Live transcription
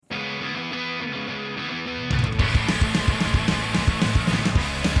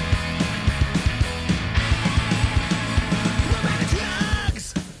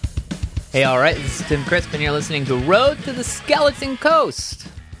Hey, all right, this is Tim Crispin. You're listening to Road to the Skeleton Coast.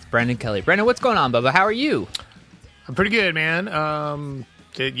 It's Brendan Kelly. Brendan, what's going on, Bubba? How are you? I'm pretty good, man.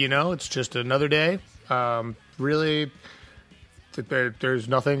 It's just another day. Really, there's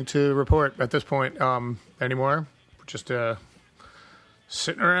nothing to report at this point anymore. We're just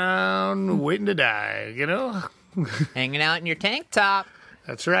sitting around waiting to die, you know? Hanging out in your tank top.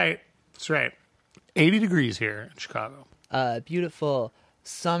 That's right. 80 degrees here in Chicago. Beautiful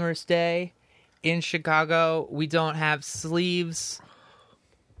summer's day in Chicago. We don't have sleeves.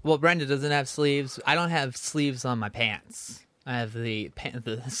 Well, Brenda doesn't have sleeves. I don't have sleeves on my pants. I have the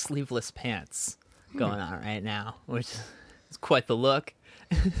sleeveless pants going on right now, which is quite the look.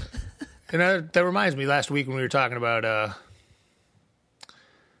 And that reminds me, last week when we were talking about,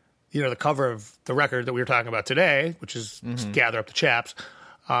 the cover of the record that we were talking about today, which is Gather Up the Chaps,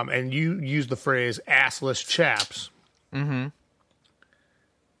 and you used the phrase assless chaps. Mm-hmm.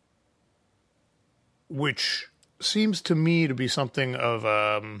 Which seems to me to be something of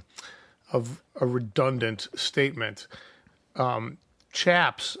a redundant statement.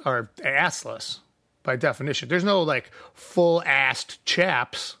 Chaps are assless by definition. There's no like full-assed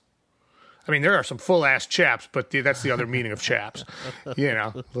chaps. I mean, there are some full-assed chaps, but that's the other meaning of chaps. You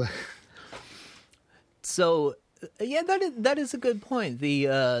know. So, yeah, that is a good point.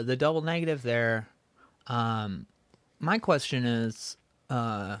 The double negative there. My question is,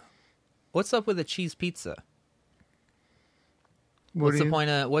 what's up with a cheese pizza? What's the point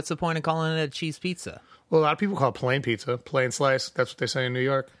of calling it a cheese pizza? Well, a lot of people call it plain pizza, plain slice. That's what they say in New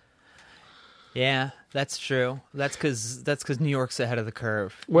York. Yeah, that's true. That's because New York's ahead of the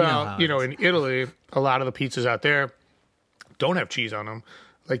curve. Well, in Italy, a lot of the pizzas out there don't have cheese on them.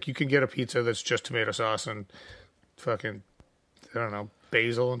 Like, you can get a pizza that's just tomato sauce and fucking, I don't know,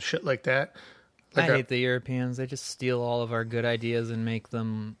 basil and shit like that. I hate the Europeans. They just steal all of our good ideas and make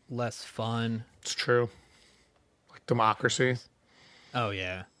them less fun. It's true. Like democracy. Oh,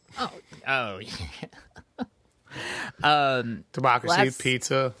 yeah. Oh, yeah. Democracy,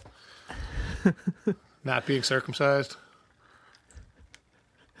 pizza, not being circumcised.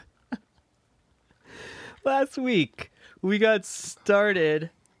 Last week, we got started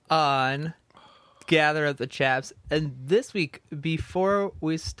on Gather Up the Chaps, and this week, before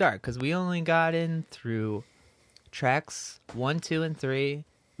we start, because we only got in through tracks 1, 2, and 3,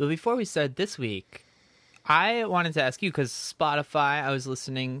 but before we start this week, I wanted to ask you, because Spotify, I was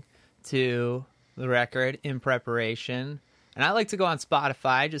listening to the record in preparation, and I like to go on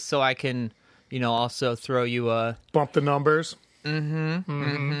Spotify just so I can, also throw you a... Bump the numbers. But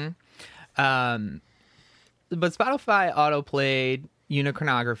Spotify auto-played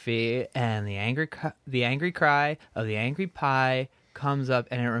Unicornography, and the angry cry of the angry pie comes up,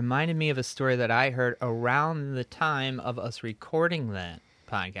 and it reminded me of a story that I heard around the time of us recording that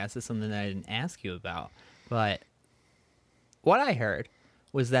podcast. It's something that I didn't ask you about, but what I heard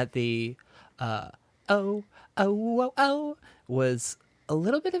was that the oh was a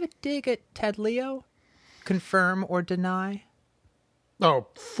little bit of a dig at Ted Leo. Confirm or deny? Oh,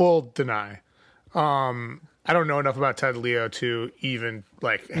 full deny. I don't know enough about Ted Leo to even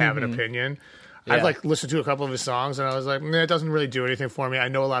have an opinion. Yeah. I've listened to a couple of his songs and I was like, it doesn't really do anything for me. I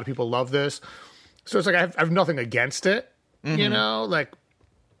know a lot of people love this, so it's like I have nothing against it. It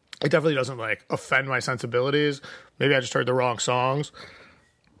definitely doesn't offend my sensibilities. Maybe I just heard the wrong songs,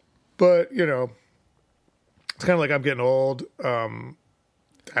 but it's kind of like I'm getting old. I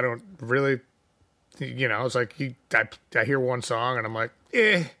don't really, it's like I hear one song and I'm like,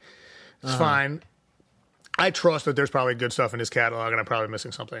 it's fine. I trust that there's probably good stuff in his catalog, and I'm probably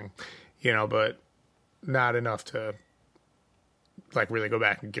missing something, but not enough to really go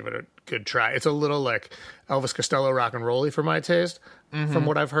back and give it a good try. It's a little like Elvis Costello rock and roll-y for my taste, from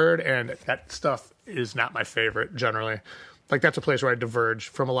what I've heard, and that stuff is not my favorite generally. That's a place where I diverge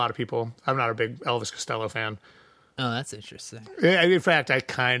from a lot of people. I'm not a big Elvis Costello fan. Oh, that's interesting. In fact, I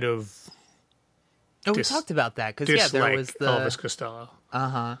kind of we talked about that because there was the Elvis Costello.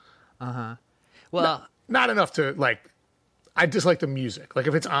 Well, not enough to I dislike the music.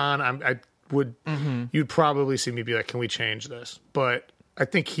 If it's on, I would. You'd probably see me be like, "Can we change this?" But I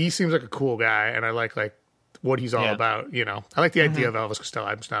think he seems like a cool guy, and I like what he's all about. I like the idea of Elvis Costello.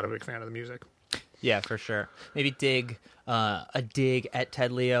 I'm just not a big fan of the music. Yeah, for sure. Maybe a dig at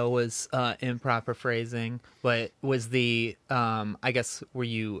Ted Leo was improper phrasing, but was the I guess, were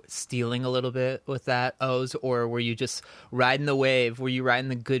you stealing a little bit with that, O's, or were you just riding the wave? Were you riding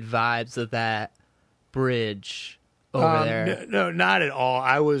the good vibes of that bridge over there? No, not at all.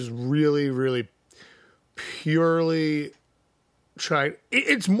 I was really, really purely trying.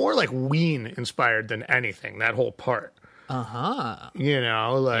 It's more like Ween inspired than anything, that whole part. You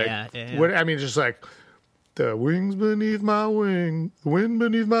know, like, Yeah. what I mean, just like the wings beneath my wing, the wind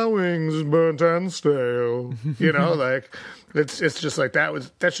beneath my wings is burnt and stale. You know, like it's just like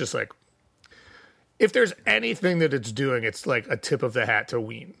that's just like, if there's anything that it's doing, it's like a tip of the hat to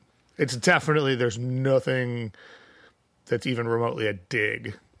Ween. It's definitely, there's nothing that's even remotely a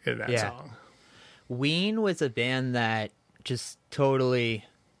dig in that song. Ween was a band that just totally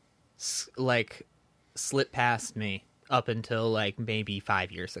like slipped past me up until like maybe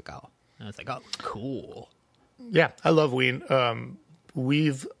 5 years ago. And I was like, oh, cool. Yeah, I love Ween.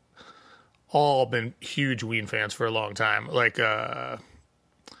 We've all been huge Ween fans for a long time. Like,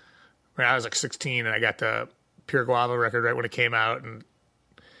 when I was like 16 and I got the Pure Guava record right when it came out, and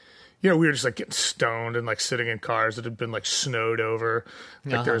you know, we were just like getting stoned and like sitting in cars that had been like snowed over.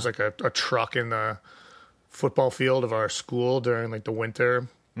 Like there was like a truck in the football field of our school during like the winter.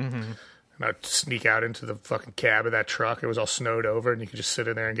 And I'd sneak out into the fucking cab of that truck. It was all snowed over and you could just sit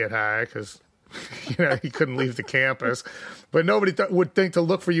in there and get high because, you know, you couldn't leave the campus. But nobody would think to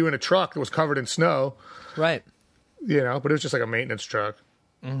look for you in a truck that was covered in snow. Right. You know, but it was just like a maintenance truck.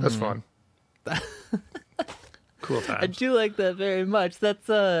 That's fun. Cool I times. do like that very much. That's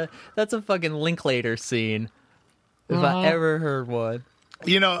a fucking Linklater scene, if I ever heard one.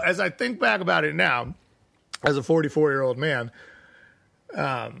 You know, as I think back about it now, as a 44-year-old man,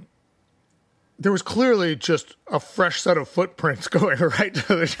 there was clearly just a fresh set of footprints going right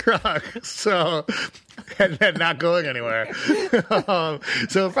to the truck, so and not going anywhere.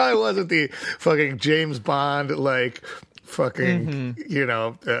 So it probably wasn't the fucking James Bond like fucking you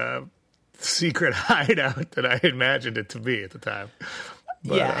know secret hideout that I imagined it to be at the time.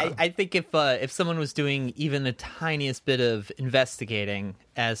 But, yeah, I think if someone was doing even the tiniest bit of investigating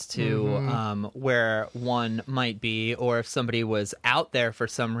as to where one might be, or if somebody was out there for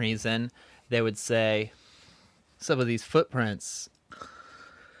some reason, they would say some of these footprints.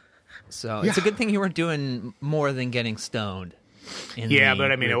 So it's a good thing you weren't doing more than getting stoned. Yeah,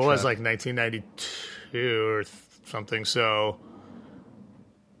 but I mean, it was like 1992 or something, so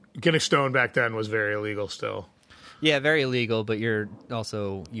getting stoned back then was very illegal still. Yeah, very illegal, but you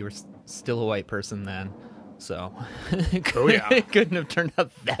were still a white person then, so it couldn't have turned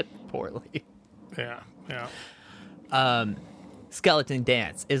out that poorly. Yeah. Skeleton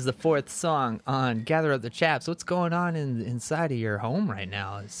Dance is the fourth song on Gather Up the Chaps. What's going on inside of your home right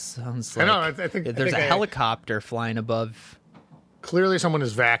now? It sounds like I think there's a helicopter flying above. Clearly someone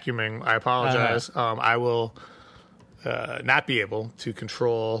is vacuuming. I apologize. I will not be able to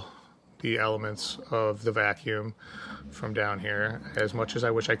control the elements of the vacuum from down here as much as I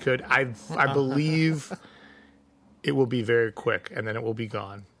wish I could. I believe it will be very quick and then it will be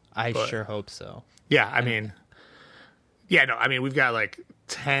gone. I sure hope so. Yeah, I mean, we've got like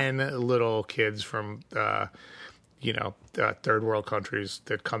 10 little kids from, third world countries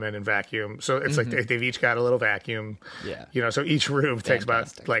that come in and vacuum. So it's like they've each got a little vacuum. Yeah. You know, so each room takes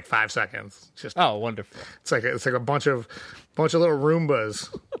about like 5 seconds. Just wonderful. It's like a bunch of little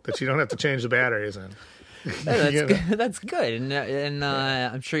Roombas that you don't have to change the batteries in. That's good. That's good. And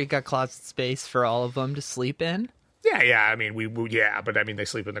I'm sure you got closet space for all of them to sleep in. Yeah. I mean, but I mean, they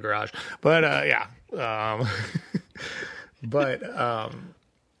sleep in the garage. But yeah.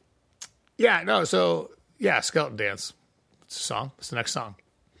 Skeleton Dance. It's a song. It's the next song.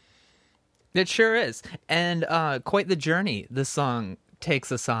 It sure is. And quite the journey this song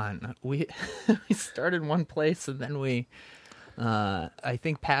takes us on. We started one place and then we, I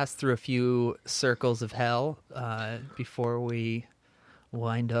think, passed through a few circles of hell before we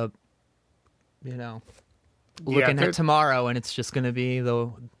wind up, looking at tomorrow, and it's just going to be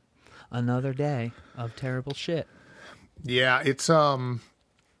another day of terrible shit. Yeah, it's I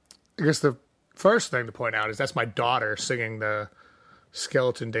guess the first thing to point out is that's my daughter singing the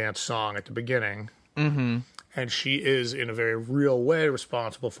Skeleton Dance song at the beginning. Mm-hmm. And she is, in a very real way,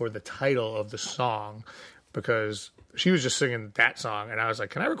 responsible for the title of the song because she was just singing that song. And I was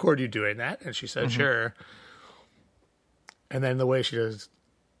like, can I record you doing that? And she said, sure. And then the way she does,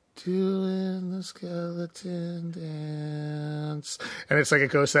 doing the skeleton dance. And it's like,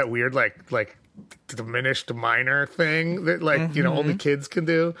 it goes to that weird, like diminished minor thing that only kids can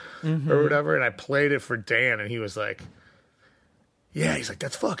do or whatever. And I played it for Dan and he was like, yeah, he's like,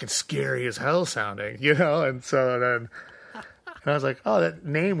 that's fucking scary as hell sounding, And so then I was like, oh, that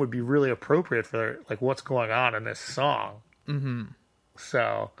name would be really appropriate for like what's going on in this song. Mm-hmm.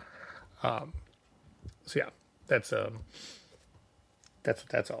 So yeah, that's what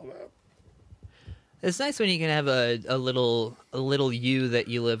that's all about. It's nice when you can have a little you that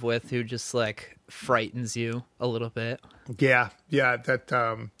you live with who just like frightens you a little bit. Yeah,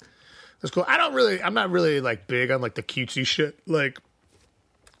 that That's cool. I'm not really like big on like the cutesy shit, like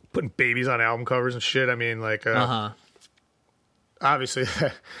putting babies on album covers and shit. I mean, like, obviously,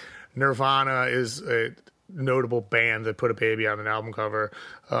 Nirvana is a notable band that put a baby on an album cover.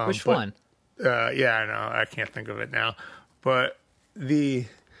 Which one? Yeah, I know. I can't think of it now. But the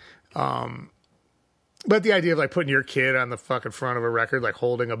idea of like putting your kid on the fucking front of a record, like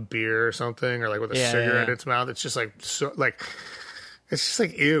holding a beer or something, or like with a cigarette in its mouth, it's just like so like. It's just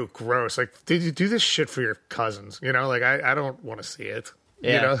like, ew, gross. Like, did you do this shit for your cousins? You know, like I don't want to see it.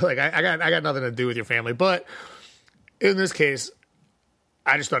 Yeah. You know, like I got nothing to do with your family. But in this case,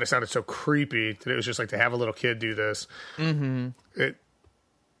 I just thought it sounded so creepy that it was just like to have a little kid do this. Mm-hmm.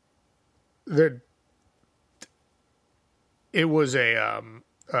 It was a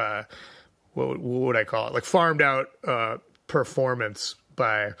what would I call it? Like farmed out performance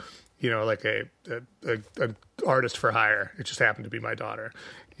by, you know, like a artist for hire. It just happened to be my daughter.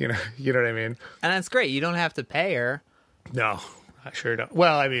 You know what I mean? And that's great. You don't have to pay her. No, I sure don't.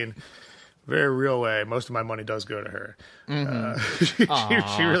 Well, I mean, very real way. Most of my money does go to her.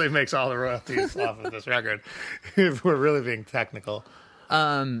 Mm-hmm. She really makes all the royalties off of this record. If we're really being technical.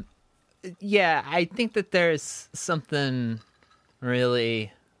 Yeah, I think that there's something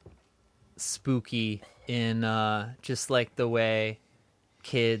really spooky in just like the way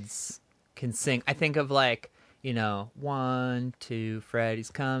kids can sing. I think of like, you know, 1, 2,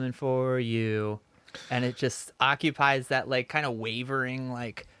 Freddy's coming for you, and it just occupies that like kind of wavering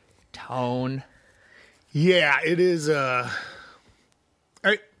like tone. Yeah, it is. There's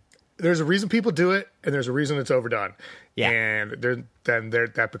a reason people do it, and there's a reason it's overdone. Yeah, and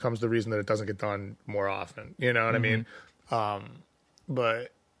that becomes the reason that it doesn't get done more often. You know what I mean?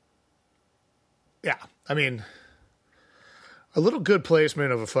 But yeah, I mean, a little good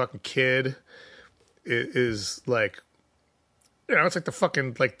placement of a fucking kid is like, you know, it's like the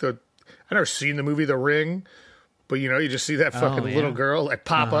fucking like the. I never seen the movie The Ring, but you know, you just see that fucking little girl like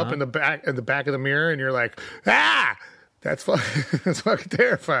pop up in the back of the mirror, and you're like, ah, that's fucking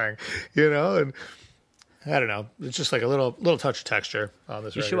terrifying, you know. And I don't know, it's just like a little touch of texture on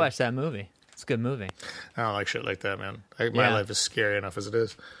this. You should watch that movie. It's a good movie. I don't like shit like that, man. My life is scary enough as it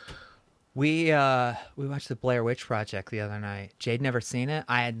is. We watched the Blair Witch Project the other night. Jade never seen it.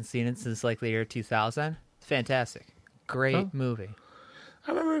 I hadn't seen it since like the year 2000. It's fantastic. Great movie.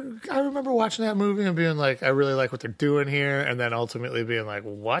 I remember watching that movie and being like, I really like what they're doing here, and then ultimately being like,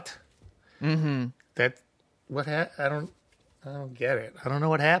 what? Mm-hmm. I don't get it. I don't know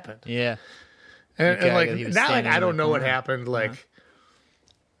what happened. Yeah. And like not like I don't know what happened. Like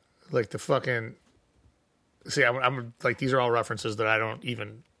the fucking. See, I'm like, these are all references that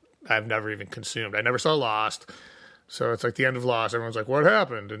I've never even consumed. I never saw Lost, so it's like the end of Lost. Everyone's like, "What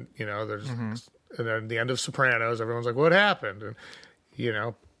happened?" And you know, there's and then the end of Sopranos. Everyone's like, "What happened?" And you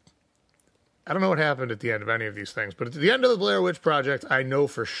know, I don't know what happened at the end of any of these things, but at the end of the Blair Witch Project, I know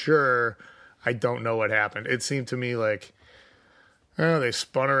for sure I don't know what happened. It seemed to me like, they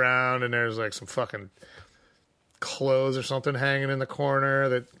spun around and there's like some fucking clothes or something hanging in the corner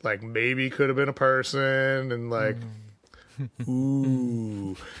that like maybe could have been a person, and like.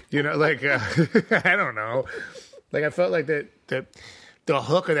 Ooh, you know, like I don't know, like I felt like that the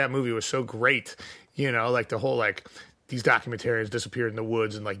hook of that movie was so great, you know, like the whole like these documentarians disappeared in the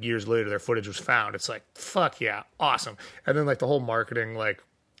woods and like years later their footage was found. It's like, fuck yeah, awesome. And then like the whole marketing like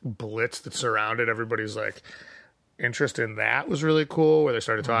blitz that surrounded everybody's like interest in that was really cool, where they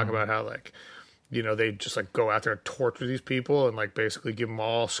started talking about how like, you know, they just like go out there and torture these people and like basically give them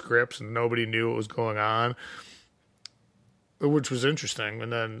all scripts and nobody knew what was going on. Which was interesting.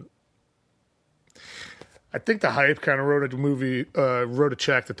 And then I think the hype kind of wrote a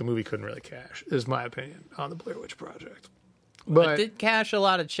check that the movie couldn't really cash, is my opinion on the Blair Witch Project. But it did cash a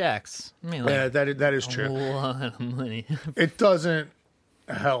lot of checks. I mean, like, yeah, that is true. A lot of money. It doesn't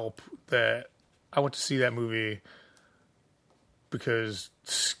help that I went to see that movie because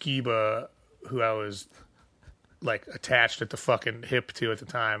Skiba, who I was like attached at the fucking hip to at the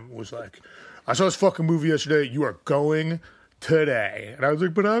time, was like, I saw this fucking movie yesterday. You are going today. And I was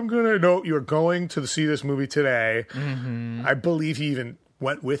like, but no, you're going to see this movie today. Mm-hmm. I believe he even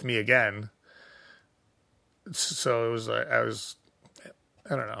went with me again. So it was like, I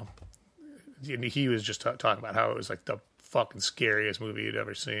don't know. He was just talking about how it was like the fucking scariest movie he'd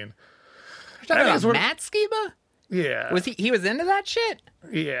ever seen. You're talking about Matt Skiba? Yeah. Was he was into that shit?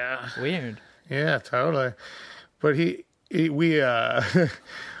 Yeah. Weird. Yeah, totally. But we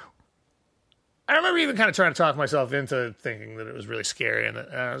I remember even kind of trying to talk myself into thinking that it was really scary, and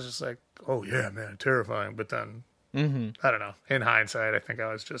I was just like, oh yeah, man, terrifying. But then, I don't know. In hindsight, I think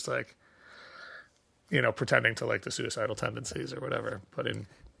I was just like, you know, pretending to like the suicidal tendencies or whatever. But in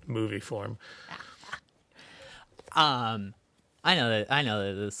movie form. I know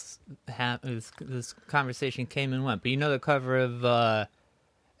that this conversation came and went, but you know the cover of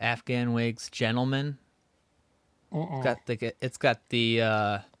Afghan Wigs Gentleman? It's got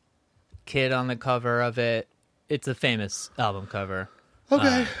the kid on the cover of it. It's a famous album cover.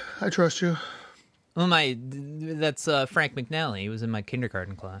 Okay, I trust you. Well, that's Frank McNally. He was in my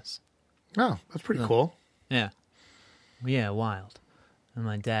kindergarten class. Oh, that's pretty cool. Yeah. Yeah, wild. And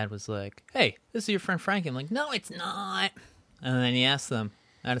my dad was like, "Hey, this is your friend Frank." I'm like, "No, it's not." And then he asked them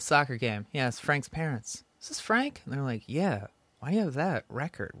at a soccer game. He asked Frank's parents, "Is this Frank?" And they're like, "Yeah. Why do you have that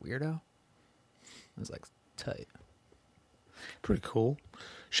record, weirdo?" I was like, tight. Pretty cool.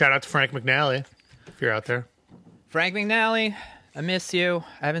 Shout out to Frank McNally, if you're out there. Frank McNally, I miss you.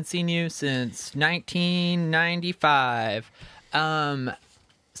 I haven't seen you since 1995.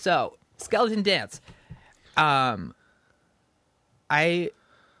 So, Skeleton Dance. The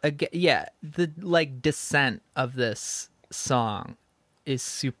descent of this song is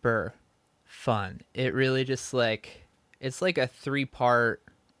super fun. It really just it's like a 3-part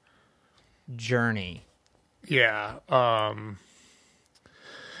journey. Yeah.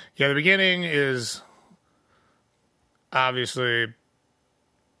 The beginning is obviously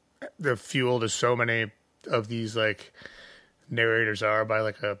the fuel to so many of these like narrators are by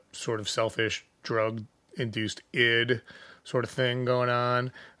like a sort of selfish drug induced id sort of thing going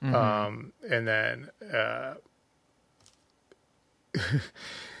on. And then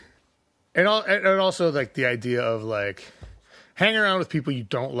and also like the idea of like hang around with people you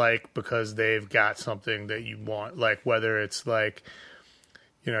don't like because they've got something that you want, like whether it's like,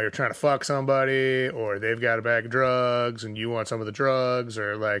 you know, you're trying to fuck somebody or they've got a bag of drugs and you want some of the drugs,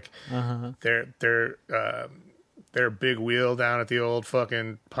 or like they're a big wheel down at the old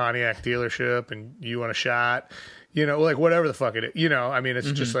fucking Pontiac dealership and you want a shot, you know, like whatever the fuck it is, you know, I mean,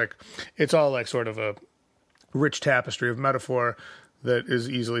 it's just like, it's all like sort of a rich tapestry of metaphor that is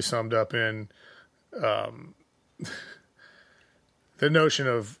easily summed up in the notion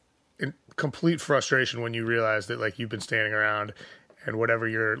of complete frustration when you realize that like you've been standing around and whatever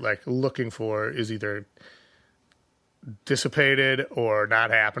you're like looking for is either dissipated or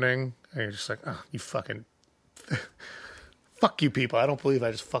not happening. And you're just like, oh, you fucking fuck you people. I don't believe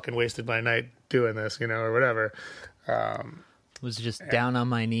I just fucking wasted my night doing this, you know, or whatever. Was just down on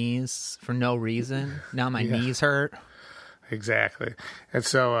my knees for no reason. Now my knees hurt. Exactly. And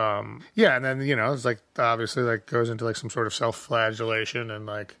so, and then, you know, it's like, obviously like goes into like some sort of self-flagellation and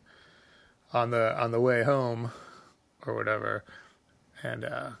like on the way home or whatever. And,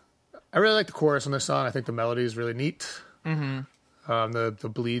 I really like the chorus in this song. I think the melody is really neat.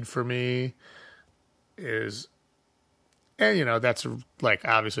 The bleed for me is, and you know, that's like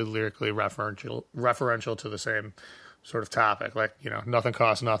obviously lyrically referential to the same sort of topic. Like, you know, nothing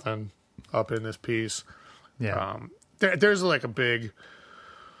costs nothing up in this piece. Yeah. There's like a big,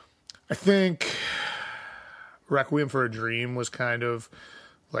 I think Requiem for a Dream was kind of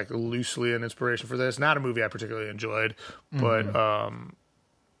like loosely an inspiration for this. Not a movie I particularly enjoyed, but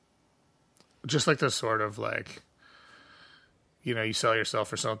just like this sort of like, you know, you sell yourself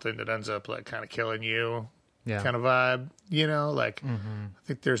for something that ends up like kind of killing you kind of vibe, you know, like I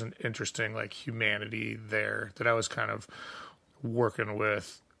think there's an interesting like humanity there that I was kind of working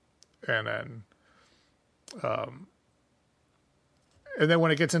with. And then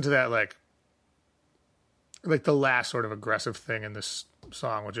when it gets into that, like the last sort of aggressive thing in this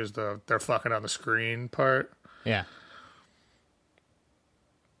song, which is they're fucking on the screen part. Yeah.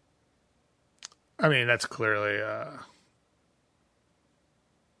 I mean, that's clearly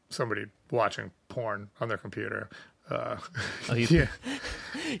somebody watching porn on their computer. You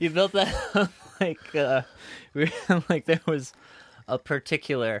built that up like like there was a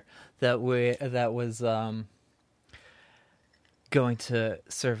particular that was going to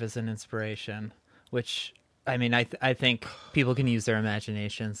serve as an inspiration, which I mean, I think people can use their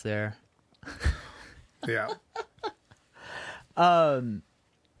imaginations there. Yeah.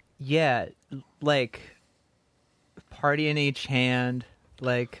 Yeah, like party in each hand,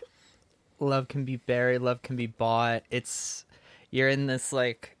 like love can be buried, love can be bought. You're in this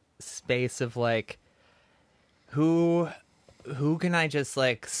like space of like who can I just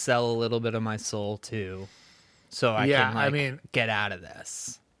like sell a little bit of my soul to so I can like get out of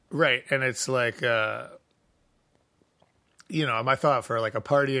this. Right. And it's like you know, my thought for like a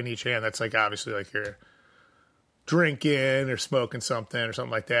party in each hand, that's like obviously like you're drinking or smoking something or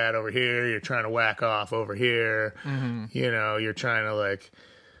something like that over here. You're trying to whack off over here. You know, you're trying to like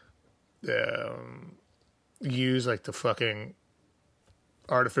use like the fucking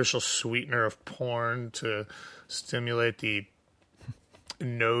artificial sweetener of porn to stimulate the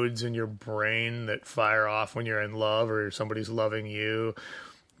nodes in your brain that fire off when you're in love or somebody's loving you,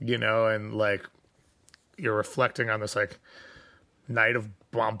 you know, and like you're reflecting on this like night of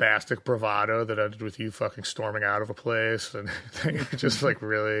bombastic bravado that ended with you fucking storming out of a place, and you're just like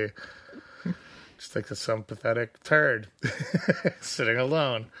really just like some pathetic turd sitting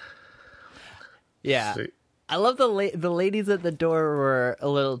alone. Yeah. So, I love the ladies at the door were a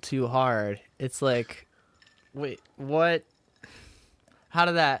little too hard. It's like, wait, what? How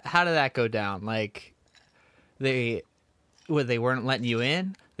did that go down? Like, they weren't letting you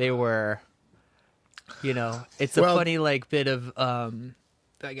in. They were, you know, it's a funny like bit of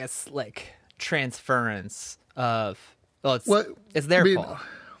I guess like transference of it's their fault.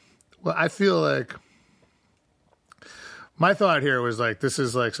 Well, I feel like my thought here was like this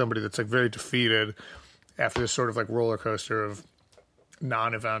is like somebody that's like very defeated after this sort of like roller coaster of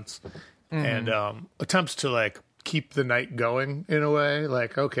non-events and attempts to like keep the night going in a way.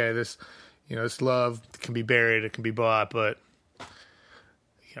 Like, okay, this, you know, this love can be buried, it can be bought, but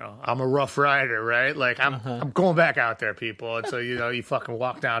you know, I'm a rough rider, right? Like I'm going back out there, people. And so, you know, you fucking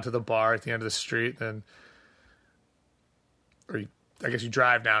walk down to the bar at the end of the street, then, or I guess you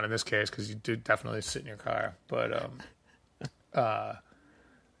drive down in this case because you do definitely sit in your car, but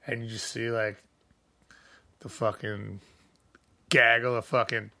and you just see like the fucking gaggle of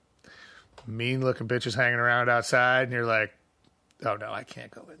fucking mean looking bitches hanging around outside, and you're like, oh no, I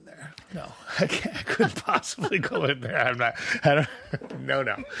can't go in there. No, I can't. I couldn't possibly go in there.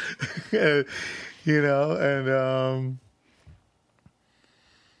 No. You know, and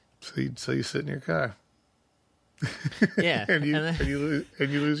so you sit in your car. Yeah. and you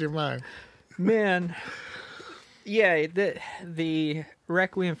lose your mind. Man. Yeah, the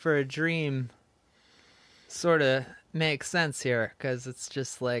Requiem for a Dream sort of makes sense here, because it's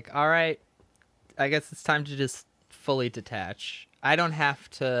just like, all right, I guess it's time to just fully detach. I don't have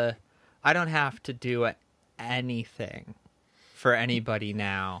to do anything for anybody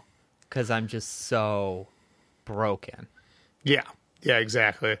now, because I'm just so broken. Yeah,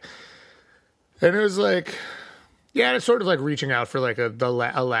 exactly. And it was like, yeah, it's sort of like reaching out for like a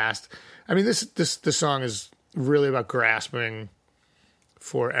last. I mean, this song is really about grasping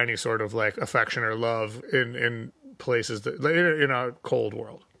for any sort of like affection or love in places that in a cold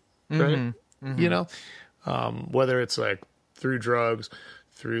world, right? Mm-hmm. You know, whether it's like through drugs,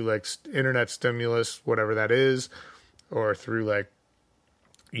 through like internet stimulus, whatever that is, or through like,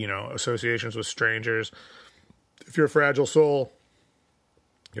 you know, associations with strangers. If you're a fragile soul,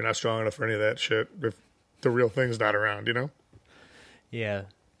 you're not strong enough for any of that shit if the real thing's not around, you know? Yeah,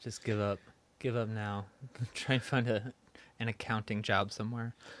 just give up. Give up now. Try and find an accounting job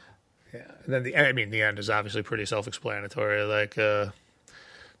somewhere. Yeah, and then the end is obviously pretty self-explanatory. Like,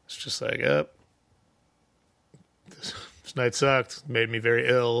 it's just like, this night sucked. Made me very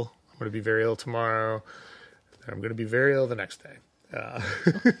ill. I'm going to be very ill tomorrow. I'm going to be very ill the next day.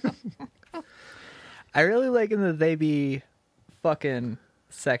 I really like in the They Be Fucking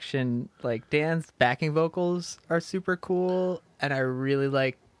section, like Dan's backing vocals are super cool, and I really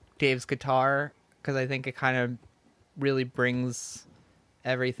like Dave's guitar because I think it kind of really brings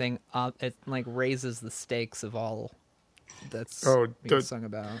everything up. It like raises the stakes of all that's being sung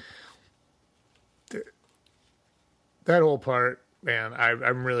about. That whole part, man,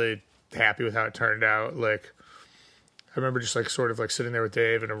 I'm really happy with how it turned out. Like, I remember just like sort of like sitting there with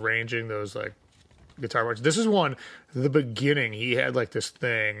Dave and arranging those like guitar parts. This is one, the beginning, he had like this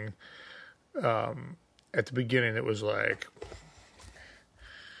thing at the beginning that was like,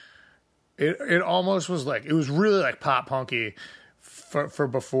 it almost was like, it was really like pop punky for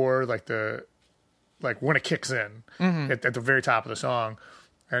before like the, like when it kicks in at the very top of the song.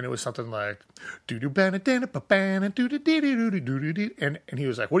 And it was something like, and he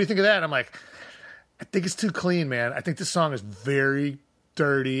was like, what do you think of that? And I'm like, I think it's too clean, man. I think this song is very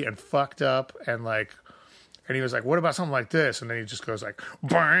dirty and fucked up, and like, and he was like, what about something like this? And then he just goes like, you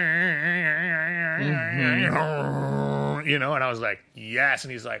know, and I was like, yes.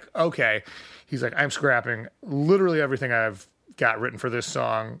 And he's like, okay. He's like, I'm scrapping literally everything I've got written for this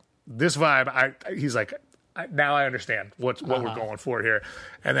song. This vibe, he's like, now I understand what we're going for here.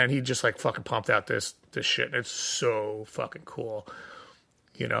 And then he just like fucking pumped out this shit. And it's so fucking cool,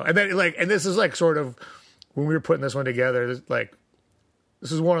 you know? And then like, and this is like sort of when we were putting this one together,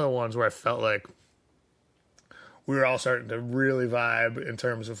 this is one of the ones where I felt like we were all starting to really vibe in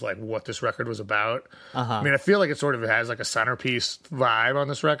terms of like what this record was about. I mean, I feel like it sort of has like a centerpiece vibe on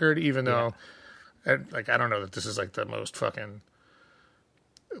this record, even though like, I don't know that this is like the most fucking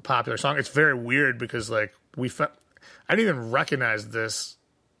popular song. It's very weird because like I didn't even recognize this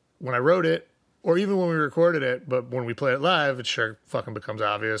when I wrote it or even when we recorded it, but when we play it live, it sure fucking becomes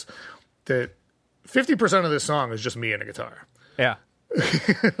obvious that 50% of this song is just me and a guitar. Yeah.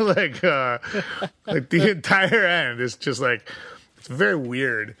 like the entire end is just like, it's very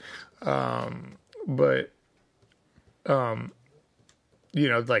weird. But you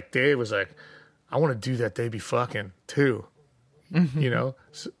know, like Dave was like, I want to do that They Be Fucking too. You know?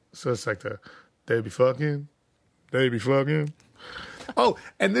 So it's like the They Be Fucking. Oh,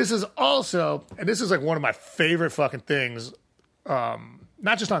 and this is like one of my favorite fucking things.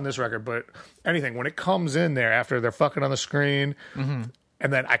 Not just on this record, but anything. When it comes in there after they're fucking on the screen, and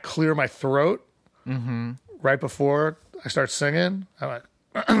then I clear my throat right before I start singing, I'm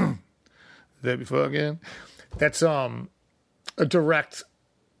like, They Be Fucking. That's a direct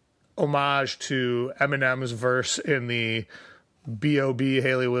homage to Eminem's verse in the B.O.B.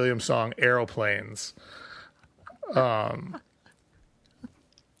 Haley Williams song Aeroplanes. Because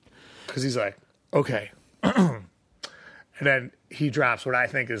he's like, okay. And then he drops what I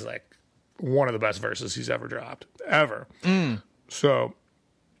think is like one of the best verses he's ever dropped. Ever. So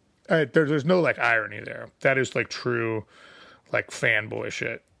there's no like irony there. That is like true like fanboy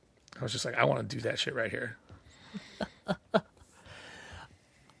shit. I was just like, I want to do that shit right here.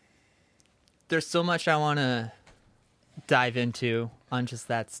 There's so much I want to dive into on just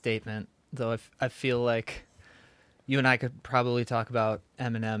that statement, though I feel like you and I could probably talk about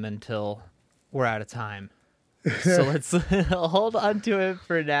Eminem until we're out of time. So let's hold on to it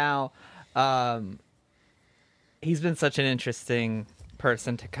for now. He's been such an interesting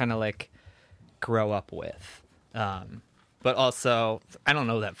person to kind of like grow up with. But also, I don't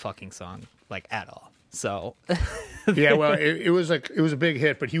know that fucking song like at all. So yeah, well, it was like, it was a big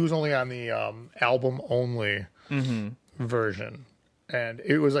hit, but he was only on the album only version. And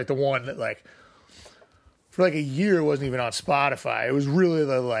it was like the one that like for like a year wasn't even on Spotify. It was really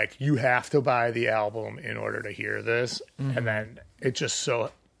the like, you have to buy the album in order to hear this. And then it just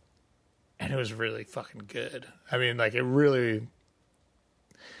so, and it was really fucking good. I mean, like it's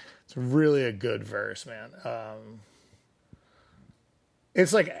really a good verse, man.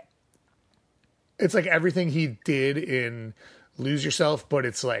 It's like everything he did in Lose Yourself, but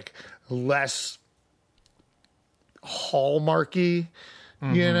it's like less hallmarky,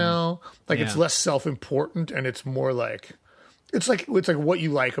 you know, like it's less self-important and it's more like, it's like what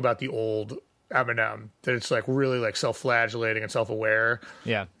you like about the old Eminem, that it's like really like self-flagellating and self-aware.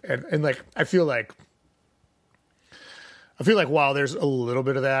 yeah. And like, I feel like while there's a little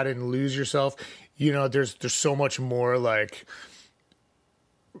bit of that in Lose Yourself, you know, there's so much more like,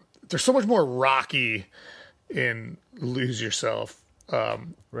 there's so much more Rocky in Lose Yourself.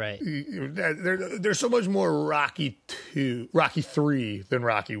 Right. There's so much more Rocky 3 than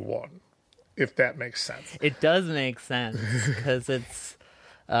Rocky 1, if that makes sense. It does make sense because it's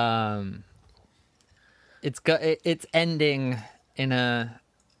ending in a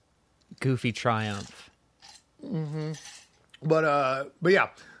goofy triumph. But yeah,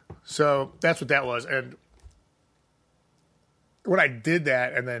 so that's what that was. And when I did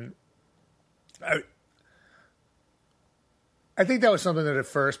that, and then I think that was something that at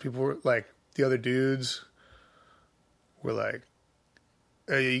first people were like, the other dudes were like,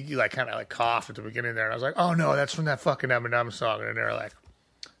 you like kind of like coughed at the beginning there, and I was like, oh no, that's from that fucking Eminem song, and they're like,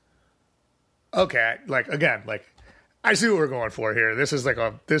 okay, like again, like I see what we're going for here. This is like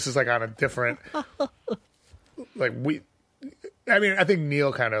on a different, like I mean, I think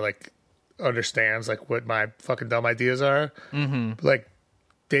Neil kind of like understands like what my fucking dumb ideas are. But, like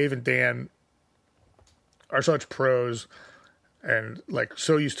Dave and Dan are such pros and like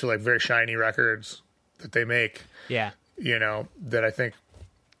so used to like very shiny records that they make. Yeah. You know, that I think,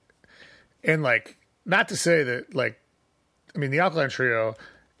 and like, not to say that like, I mean, the Alkaline Trio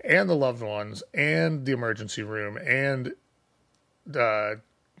and the Loved Ones and the Emergency Room and the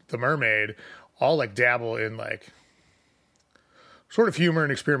Mermaid all like dabble in like sort of humor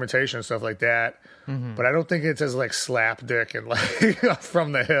and experimentation and stuff like that. But I don't think it's as like slapdick and like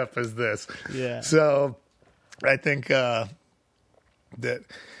from the hip as this. Yeah. So I think that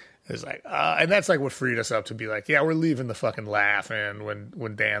it's like, and that's like what freed us up to be like, yeah, we're leaving the fucking laugh in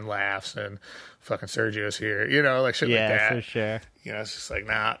when Dan laughs and fucking Sergio's here, you know, like shit like that. Yeah, for sure. You know, it's just like,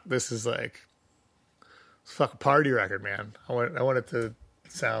 nah, this is like, it's a fucking party record, man. I want it to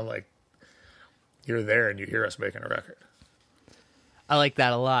sound like you're there and you hear us making a record. I like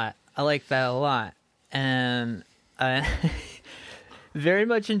that a lot. And I very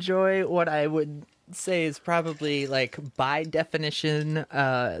much enjoy what I would say is probably like by definition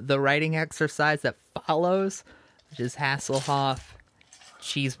the writing exercise that follows, which is Hasselhoff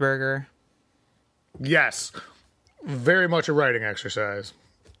Cheeseburger. Yes, very much a writing exercise.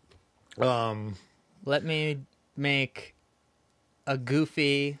 Let me make a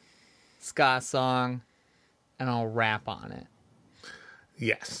goofy ska song, and I'll rap on it.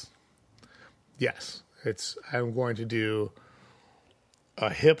 Yes. I'm going to do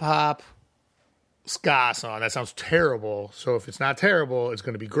a hip hop ska song. That sounds terrible. So if it's not terrible, it's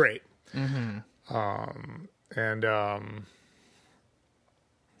going to be great.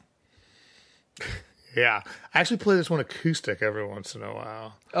 Yeah, I actually play this one acoustic every once in a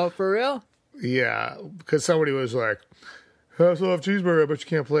while. Oh, for real? Yeah, because somebody was like, "I still have cheeseburger, but you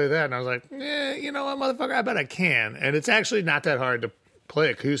can't play that." And I was like, you know what, motherfucker, I bet I can. And it's actually not that hard to play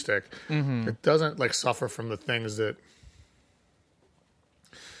acoustic. It doesn't like suffer from the things that,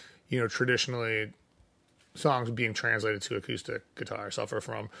 traditionally songs being translated to acoustic guitar suffer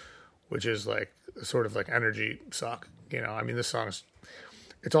from, which is like sort of like energy suck. I mean, this song's,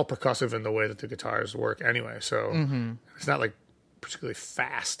 it's all percussive in the way that the guitars work anyway. So it's not like particularly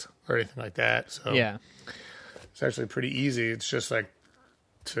fast or anything like that. So Yeah. it's actually pretty easy. It's just like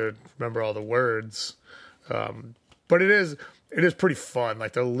to remember all the words. But it is pretty fun.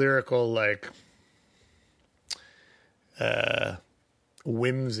 Like the lyrical, like,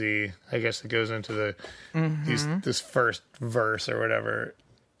 whimsy, I guess, that goes into the this first verse or whatever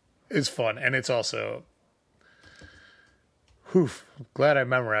is fun. And it's also, glad I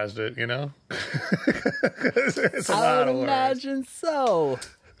memorized it, it's a lot of words. Imagine so.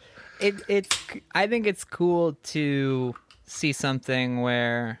 I think it's cool to see something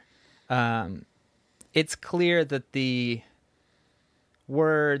where it's clear that the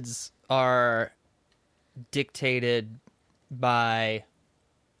words are dictated by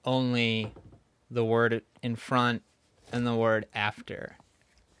only the word in front and the word after.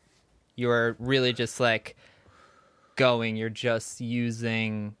 You're really just like you're just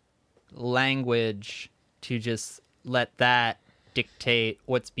using language to just let that dictate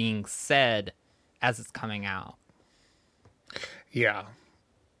what's being said as it's coming out. Yeah.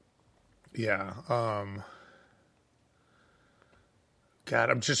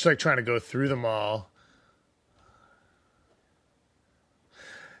 God, I'm just like trying to go through them all.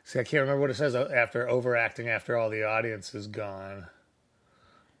 See, I can't remember what it says after overacting after all the audience is gone.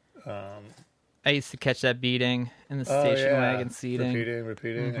 I used to catch that beating in the station wagon seating.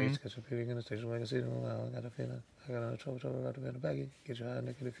 Repeating. I used to catch a beating in the station wagon seating. Well, I got a feeling. I got no trouble about to be in a baggie. Get your high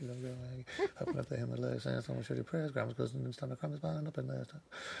naked if you don't go baggy. Up and up the hill, my legs, saying someone should your prayers. Grandma's goes and stomach crumbs behind up in there.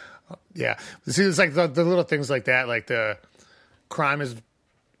 Yeah. See, it's like the little things like that, like the crime is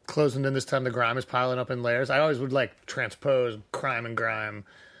closing in this time, the grime is piling up in layers. I always would like transpose crime and grime.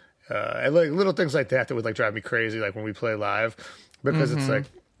 And like little things like that would like drive me crazy, like when we play live, because it's like,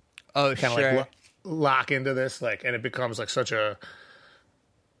 oh, kind of sure. like lock into this, like, and it becomes like such a.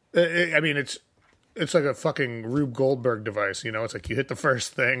 I mean, it's like a fucking Rube Goldberg device, It's like you hit the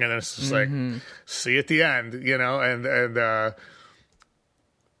first thing, and it's just like see at the end, and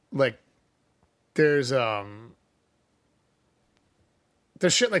like there's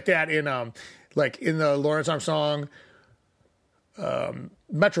shit like that in like in the Lawrence Armstrong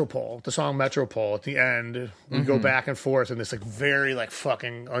Metropole, the song Metropole. At the end, we go back and forth in this like very like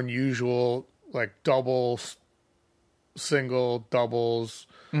fucking unusual like doubles, single, doubles.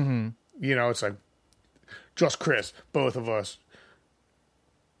 It's like just Chris, both of us,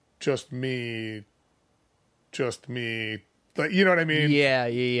 just me, like, you know what I mean?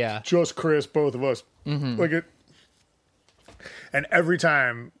 Yeah. Just Chris, both of us, like it. And every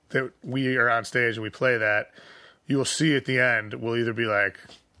time that we are on stage and we play that, you will see at the end, we'll either be like,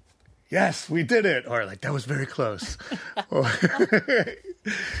 yes, we did it, or like, that was very close.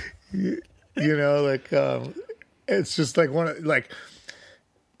 It's just like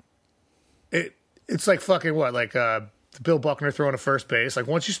it's like fucking what, like Bill Buckner throwing a first base. Like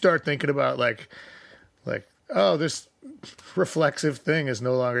once you start thinking about like, oh, this reflexive thing is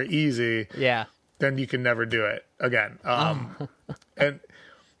no longer easy. Yeah. Then you can never do it again. And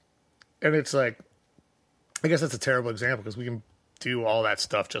it's like, I guess that's a terrible example because we can do all that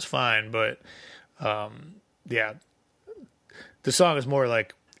stuff just fine. But yeah, the song is more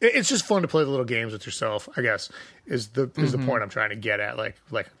like, it's just fun to play the little games with yourself, I guess, is the point I'm trying to get at. Like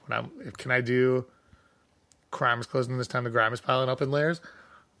can I do crime is closing this time, the grime is piling up in layers?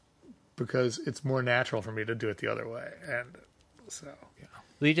 Because it's more natural for me to do it the other way. And so, yeah.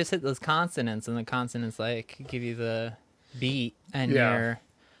 Well, you just hit those consonants, and the consonants like give you the beat, and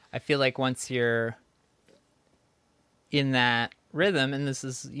I feel like once you're in that rhythm, and this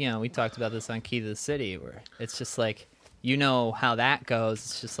is, we talked about this on Key to the City, where it's just like, how that goes.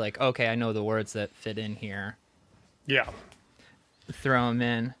 It's just like, okay, I know the words that fit in here. Yeah. Throw them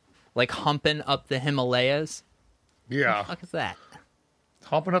in. Like humping up the Himalayas. Yeah. What the fuck is that?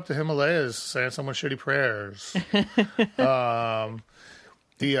 humping up the Himalayas, saying someone shitty prayers. Well,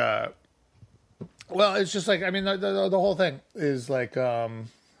 it's just like, I mean, the whole thing is like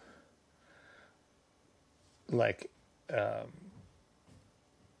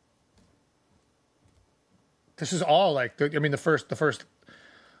this is all like, I mean, the first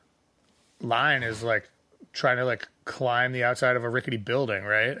line is like trying to like climb the outside of a rickety building,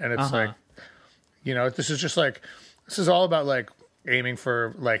 right? And it's like, you know, this is all about like aiming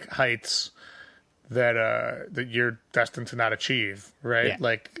for like heights that you're destined to not achieve, right? Yeah.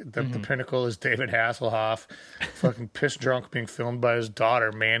 Like the pinnacle is David Hasselhoff, fucking pissed drunk, being filmed by his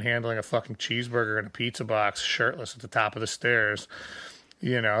daughter, manhandling a fucking cheeseburger in a pizza box, shirtless at the top of the stairs.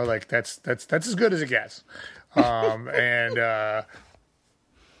 You know, like that's as good as it gets. And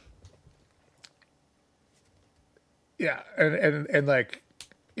yeah, and like,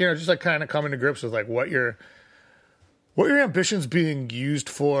 you know, just like kind of coming to grips with like what your ambition's being used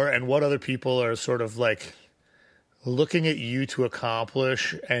for and what other people are sort of like looking at you to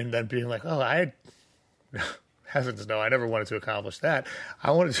accomplish, and then being like, oh, heavens no, I never wanted to accomplish that.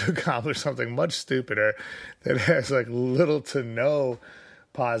 I wanted to accomplish something much stupider that has like little to no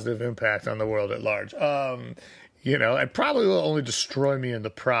positive impact on the world at large. You know, and probably will only destroy me in the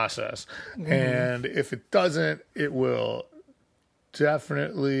process. And if it doesn't, it will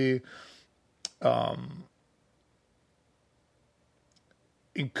definitely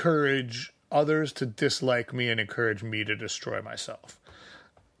encourage others to dislike me and encourage me to destroy myself.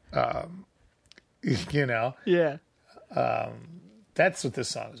 You know? Yeah. That's what this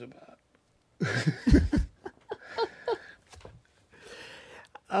song is about.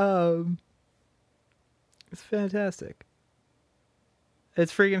 It's fantastic.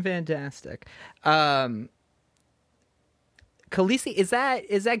 It's freaking fantastic. Khaleesi, is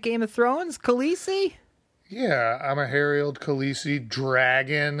that Game of Thrones? Khaleesi? Yeah, I'm a hairy old Khaleesi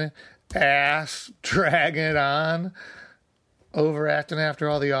dragon ass, dragging it on, overacting after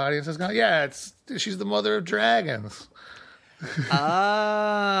all the audience has gone. Yeah, she's the mother of dragons.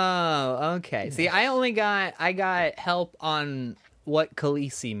 Oh, okay. See, I got help on what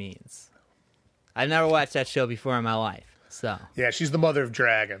Khaleesi means. I've never watched that show before in my life, so Yeah, she's the mother of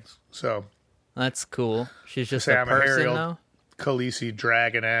dragons. So that's cool. She's just say a I'm a hairy person, old though. Khaleesi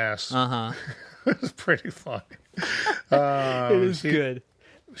dragon ass. It's pretty funny. It is good.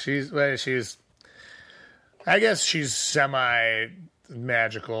 She's I guess she's semi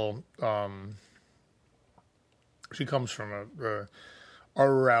magical. She comes from a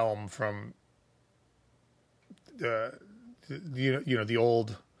realm from the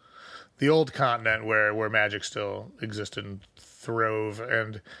old continent where magic still existed and throve,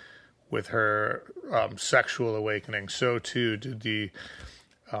 and with her sexual awakening, so too did the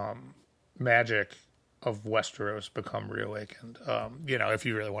magic of Westeros become reawakened. You know, if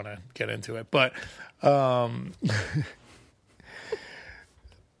you really want to get into it, but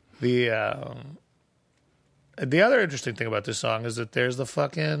the other interesting thing about this song is that there's the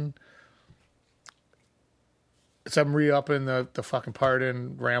fucking. I'm re-upping the fucking part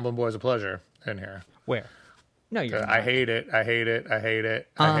in Ramblin' Boys of Pleasure in here. Where? No, you're not. I hate it. I hate it. I hate it.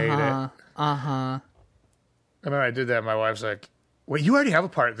 I hate it. I remember I did that. And my wife's like, "Wait, you already have a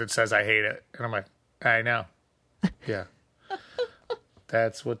part that says I hate it," and I'm like, "I know." Yeah,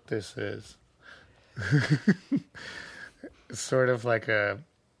 that's what this is. It's sort of like a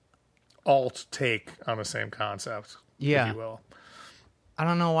alt take on the same concept, Yeah. if you will. I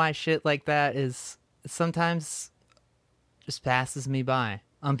don't know why shit like that is sometimes just passes me by.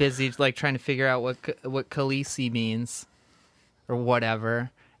 I'm busy like trying to figure out what Khaleesi means or whatever,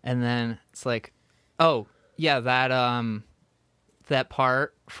 and then it's like, oh yeah, that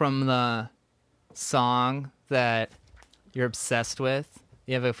part from the song that you're obsessed with,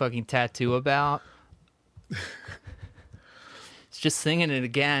 you have a fucking tattoo about. It's just singing it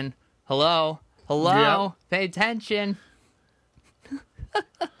again. Hello, Yep. pay attention.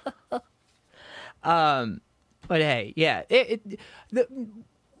 But hey, yeah,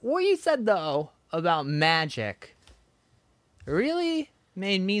 what you said though about magic really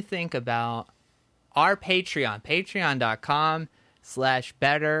made me think about our Patreon,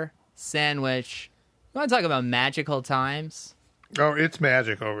 patreon.com/bettersandwich. You want to talk about magical times? Oh, it's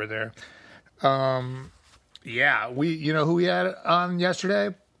magic over there. Yeah, you know who we had on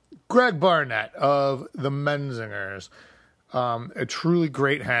yesterday? Greg Barnett of the Menzingers. A truly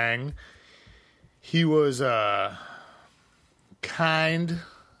great hang. He was kind,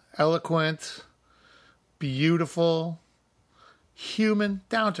 eloquent, beautiful, human,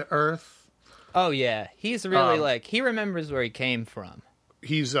 down to earth. Oh yeah, he's really he remembers where he came from.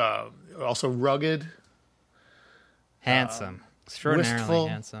 He's also rugged, Handsome. Extraordinarily wistful,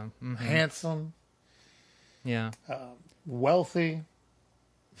 handsome. Mm-hmm. handsome, Yeah. wealthy.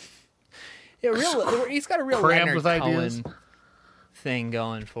 Yeah, he's got a real Crammed Leonard with ideas. Cohen thing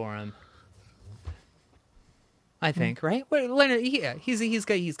going for him. I think, right? Wait, Leonard, yeah, he's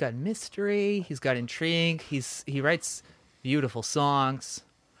got mystery, he's got intrigue, he writes beautiful songs.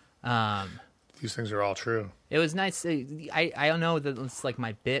 These things are all true. It was nice. I don't know that it's like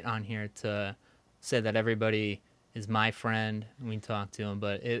my bit on here to say that everybody is my friend and we talk to him,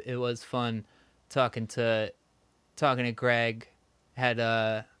 but it was fun talking to Greg. Had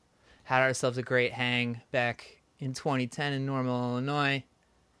ourselves a great hang back in 2010 in Normal, Illinois.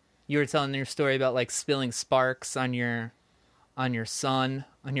 You were telling your story about like spilling sparks on your son,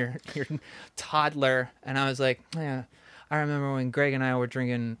 on your toddler, and I was like, yeah, I remember when Greg and I were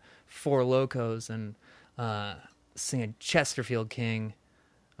drinking Four Locos and singing Chesterfield King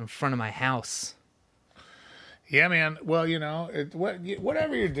in front of my house. Yeah, man. Well,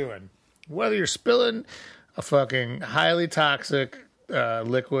 whatever you're doing, whether you're spilling a fucking highly toxic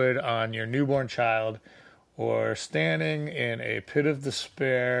liquid on your newborn child, or standing in a pit of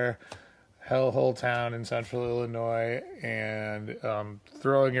despair, hellhole town in central Illinois, and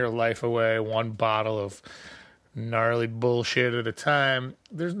throwing your life away one bottle of gnarly bullshit at a time,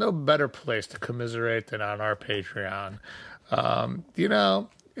 there's no better place to commiserate than on our Patreon.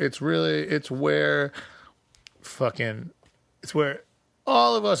 It's where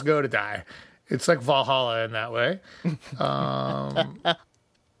all of us go to die. It's like Valhalla in that way.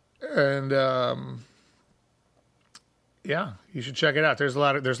 Yeah, you should check it out. There's a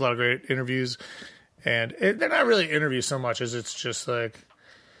lot of great interviews, and they're not really interviews so much as it's just like,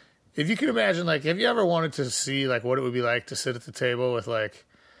 if you can imagine, like, have you ever wanted to see like what it would be like to sit at the table with like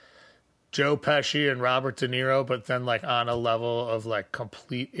Joe Pesci and Robert De Niro, but then like on a level of like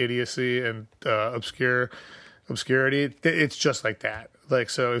complete idiocy and obscurity? It's just like that.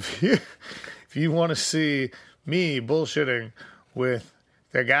 Like, so if you want to see me bullshitting with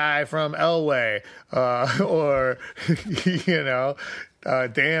the guy from Elway, or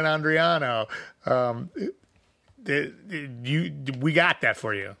Dan Andriano, we got that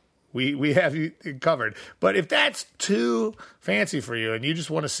for you. We have you covered. But if that's too fancy for you and you just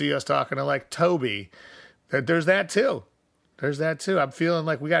want to see us talking to like Toby, there's that too. I'm feeling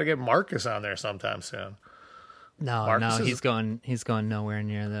like we got to get Marcus on there sometime soon. No, he's going nowhere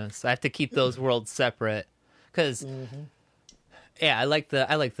near this. I have to keep those worlds separate because, yeah, I like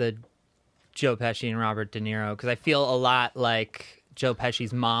the Joe Pesci and Robert De Niro because I feel a lot like Joe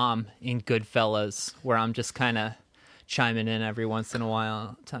Pesci's mom in Goodfellas, where I'm just kind of chiming in every once in a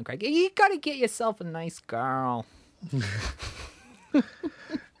while, telling Greg, you got to get yourself a nice girl.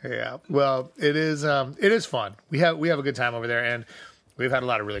 Yeah, well, it is fun. We have a good time over there, and we've had a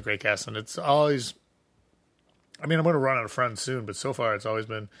lot of really great guests, and it's always. I mean, I'm going to run out of friends soon, but so far it's always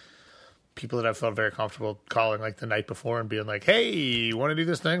been people that I've felt very comfortable calling like the night before and being like, hey, you want to do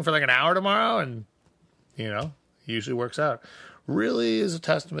this thing for like an hour tomorrow? And, it usually works out. Really is a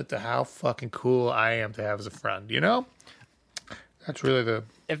testament to how fucking cool I am to have as a friend, That's really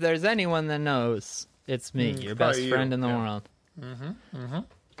If there's anyone that knows, it's me, your best friend in the world.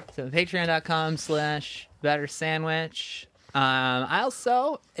 So patreon.com/bettersandwich. I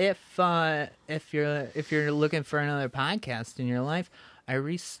also, if you're looking for another podcast in your life, I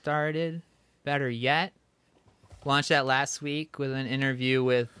restarted Better Yet. Launched that last week with an interview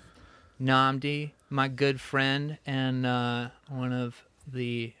with Nnamdi, my good friend and one of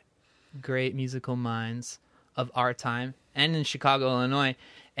the great musical minds of our time and in Chicago, Illinois.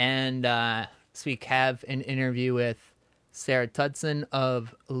 And this week have an interview with Sarah Tudson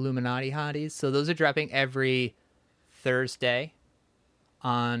of Illuminati Hotties. So those are dropping every Thursday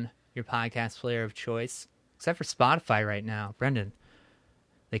on your podcast player of choice, except for Spotify right now. Brendan,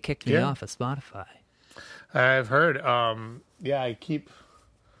 they kicked me off of Spotify. I've heard.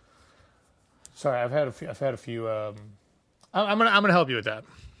 Sorry, I've had a few. I'm gonna help you with that.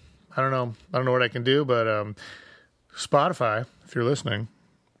 I don't know what I can do, but Spotify, if you're listening,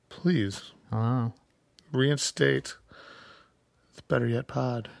 please reinstate the Better Yet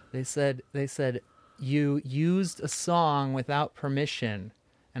pod. They said you used a song without permission,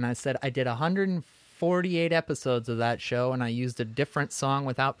 and I said I did 148 episodes of that show, and I used a different song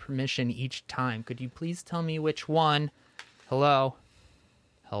without permission each time. Could you please tell me which one? Hello.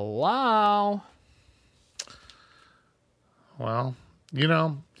 Well, you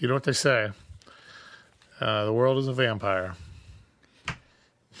know what they say. The world is a vampire.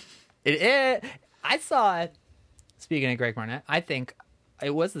 I saw it. Speaking of Greg Barnett, I think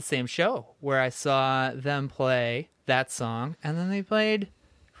it was the same show where I saw them play that song, and then they played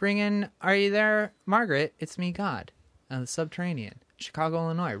 "Ringin' Are You There, Margaret? It's Me, God." the Subterranean, Chicago,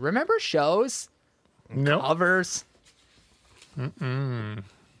 Illinois. Remember shows? No. Covers?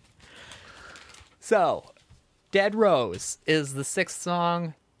 So, Dead Rose is the 6th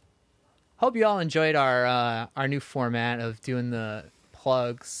song. Hope you all enjoyed our new format of doing the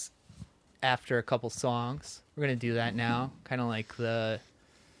plugs after a couple songs. We're going to do that now, kind of like the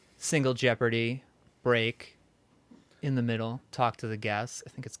single Jeopardy break in the middle, talk to the guests. I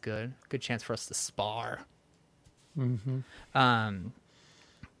think it's good. Good chance for us to spar.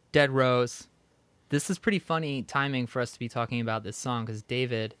 Dead Rose. This is pretty funny timing for us to be talking about this song because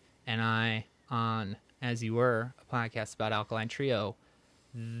David and I on As You Were, a podcast about Alkaline Trio,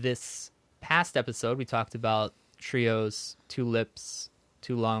 this past episode we talked about Trio's Two Lips,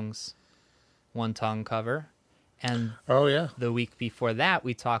 Two Lungs, One Tongue cover. And Oh, yeah. the week before that,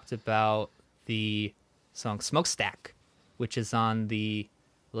 we talked about the song Smokestack, which is on the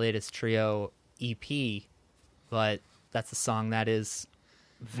latest Trio EP. But that's a song that is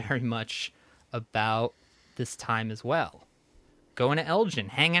very much about this time as well. Going to Elgin,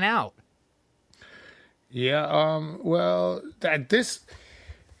 hanging out. Yeah, well, this,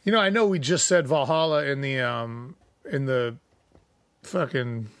 I know we just said Valhalla in the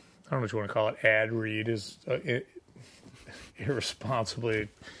fucking, I don't know what you want to call it, ad read is irresponsibly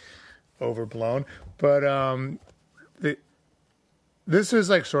overblown, but this is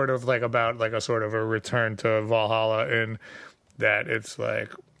like sort of like about like a sort of a return to Valhalla in that it's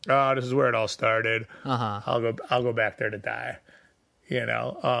like, oh, this is where it all started. I'll go back there to die. Can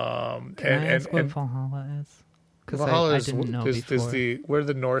I ask what Valhalla is? Because Valhalla I didn't know before. Where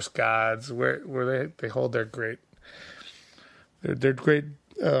the Norse gods, where they hold their great, their great,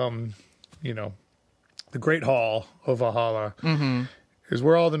 the Great Hall of Valhalla is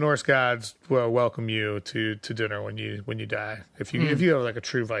where all the Norse gods will welcome you to dinner when you die. If you have like a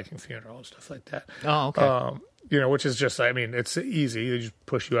true Viking funeral and stuff like that. Oh, okay. Which is just, I mean, it's easy. They just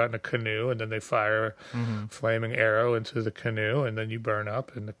push you out in a canoe, and then they fire a flaming arrow into the canoe, and then you burn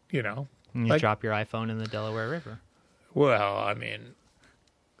up, and And you drop your iPhone in the Delaware River. Well, I mean,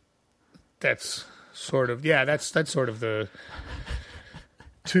 that's sort of that's sort of the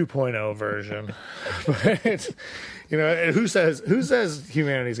 2.0 version. But it's, who says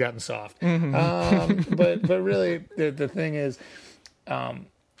humanity's gotten soft? But really, the thing is,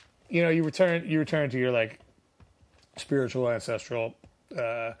 you return to your like spiritual ancestral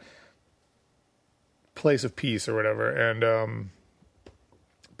place of peace or whatever, and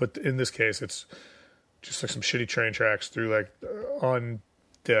but in this case it's just like some shitty train tracks through like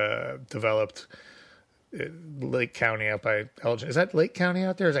undeveloped Lake County out by Elgin. Is that Lake County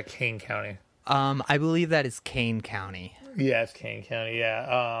out there, or is that Kane County? I believe that is Kane County. Yeah, it's Kane County.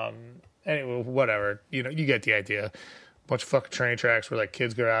 Yeah. Anyway, whatever. You get the idea. Bunch of fucking train tracks where like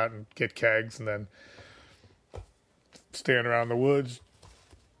kids go out and get kegs and then stand around in the woods,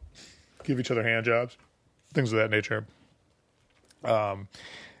 give each other hand jobs, things of that nature. And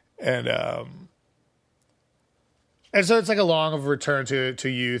so it's like a long of return to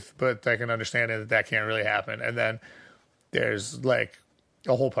youth, but I can understand that can't really happen. And then there's like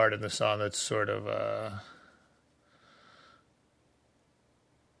a whole part in the song that's sort of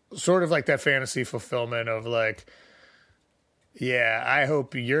like that fantasy fulfillment of like, yeah, I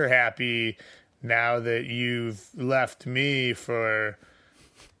hope you're happy now that you've left me for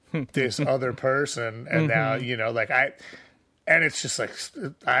this other person. And now, and it's just like,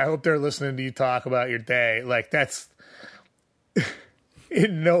 I hope they're listening to you talk about your day. Like, that's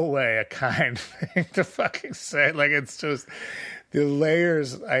in no way a kind thing to fucking say. Like, it's just the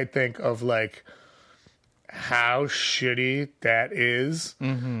layers, I think, of like how shitty that is.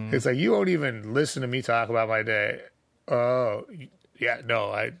 It's like, you won't even listen to me talk about my day. Oh, yeah, no,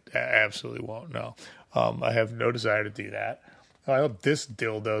 I absolutely won't. No, I have no desire to do that. I hope this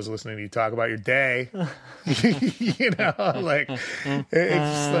dildo's listening to you talk about your day. Like it's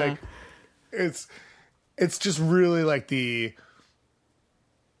just like it's just really like the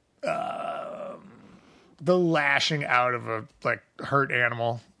lashing out of a like hurt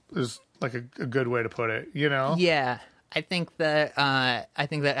animal is like a good way to put it. Yeah, I think that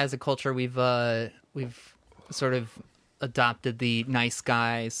as a culture we've sort of adopted the nice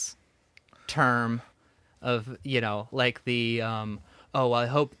guys term of, like the I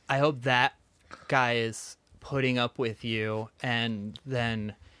hope that guy is putting up with you and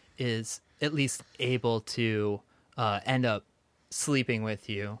then is at least able to end up sleeping with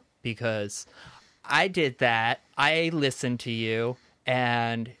you because I did that. I listened to you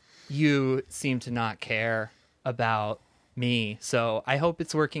and you seem to not care about me. So I hope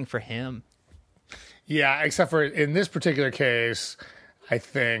it's working for him. Yeah, except for in this particular case, I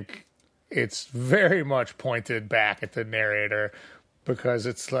think it's very much pointed back at the narrator, because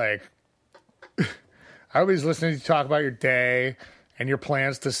it's like, I was listening to you talk about your day and your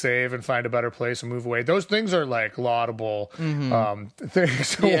plans to save and find a better place and move away. Those things are like laudable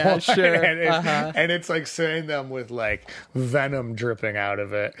things. Yeah, sure. And it's like saying them with like venom dripping out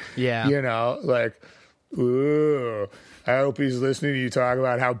of it. Yeah. You know, like, ooh, I hope he's listening to you talk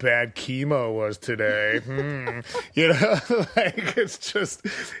about how bad chemo was today. You know, like, it's just,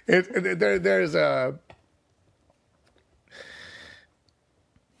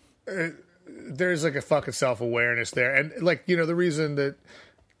 there's like a fucking self-awareness there. And like, you know, the reason that,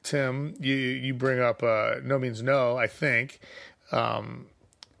 Tim, you bring up No Means No, I think,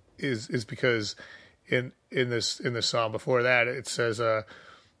 is because in this song before that, it says,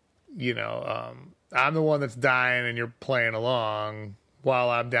 you know, I'm the one that's dying and you're playing along while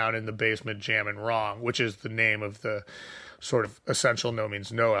I'm down in the basement jamming wrong, which is the name of the sort of essential No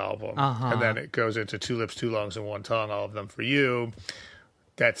Means No album. And then it goes into Two Lips, Two Lungs, and One Tongue, all of them for you.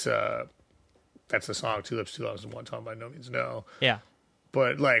 That's the song Two Lips, Two Lungs, and One Tongue by No Means No. Yeah.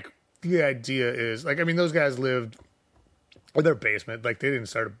 But like, the idea is like, I mean, those guys lived in their basement. Like, they didn't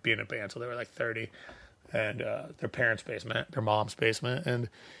start being a band until they were like 30, and their parents' basement, their mom's basement, and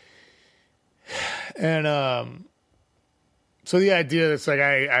so the idea that's like,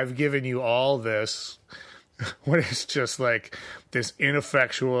 I've given you all this when it's just like this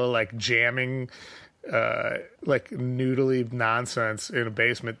ineffectual, like jamming, like noodly nonsense in a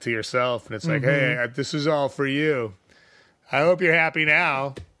basement to yourself, and it's like, hey, this is all for you. I hope you're happy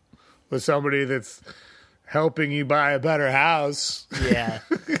now with somebody that's helping you buy a better house. Yeah.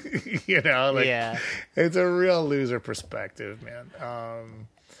 You know, like, yeah. It's a real loser perspective, man.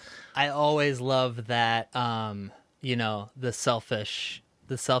 I always love that, you know, the selfish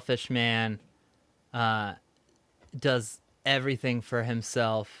man does everything for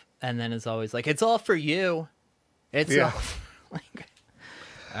himself, and then is always like, it's all for you. It's all like,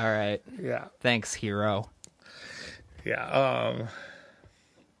 all right. Yeah. Thanks, hero. Yeah.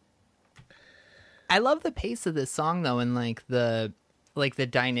 I love the pace of this song though, and like the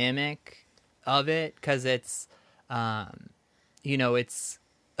dynamic of it, because it's you know, it's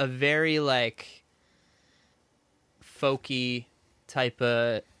a very like folky type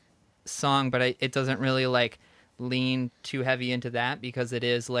of song, but it doesn't really like lean too heavy into that, because it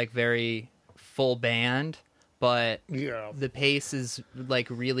is like very full band, but the pace is like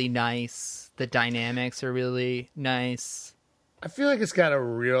really nice. The dynamics are really nice. I feel like it's got a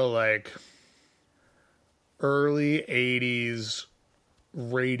real like early 80s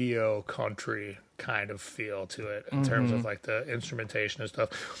radio country kind of feel to it in terms of like the instrumentation and stuff.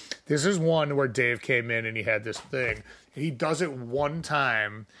 This is one where Dave came in and he had this thing. He does it one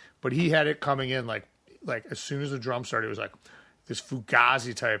time, but he had it coming in like as soon as the drum started, it was like this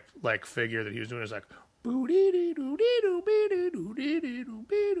Fugazi type like figure that he was doing. It was like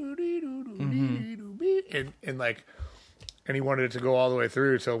and like, and he wanted it to go all the way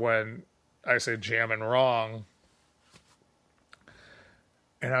through till when I say jamming wrong.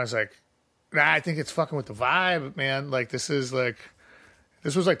 And I was like, nah, I think it's fucking with the vibe, man. Like, this was like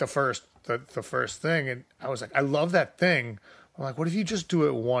the first thing. And I was like, I love that thing. I'm like, what if you just do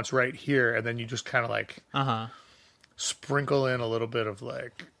it once right here, and then you just kind of like sprinkle in a little bit of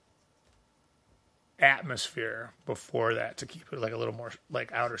like atmosphere before that to keep it like a little more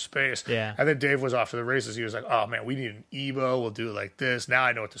like outer space. Yeah. And then Dave was off to the races. He was like, oh man, we need an EBO. We'll do it like this. Now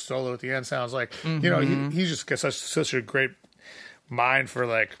I know what the solo at the end sounds like. You know, he just gets such a great mind for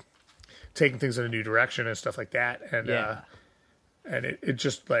like taking things in a new direction and stuff like that. And and it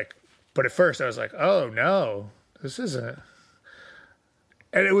just like, but at first I was like, oh no, this isn't.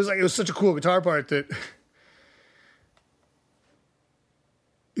 And it was such a cool guitar part that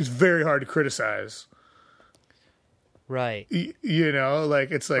it's very hard to criticize. Right. You know,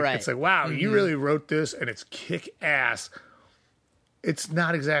 like it's like it's like, wow, you really wrote this and it's kick ass. It's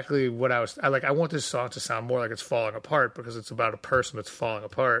not exactly what I want this song to sound more like it's falling apart, because it's about a person that's falling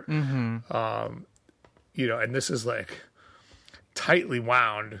apart. You know, and this is like tightly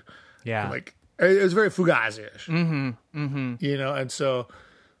wound. Yeah. Like it was very Fugazi-ish. You know, and so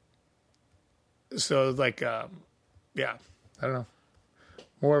like yeah, I don't know.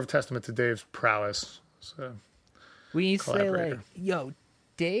 More of a testament to Dave's prowess. So we say like, yo,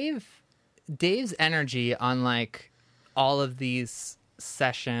 Dave's energy on like all of these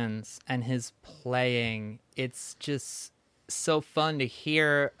sessions and his playing, it's just so fun to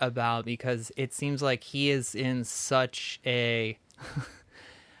hear about, because it seems like he is in such a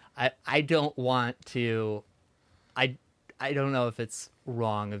I don't want to I don't know if it's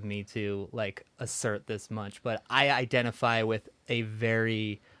wrong of me to like assert this much, but I identify with a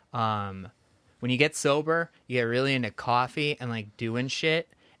very when you get sober, you get really into coffee and like doing shit,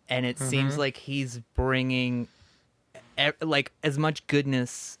 and it seems like he's bringing like as much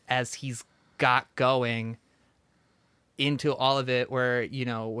goodness as he's got going into all of it, where, you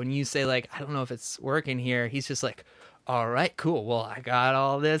know, when you say like, I don't know if it's working here, he's just like, all right, cool, well, I got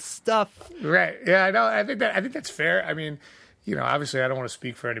all this stuff. Right. Yeah, I know. I think that's fair. I mean, you know, obviously I don't want to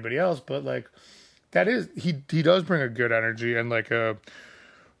speak for anybody else, but like that is, he does bring a good energy and like a,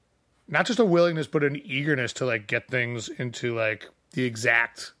 not just a willingness, but an eagerness to like get things into like the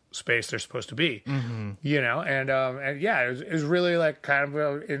exact space they're supposed to be, you know? And yeah, it was really like kind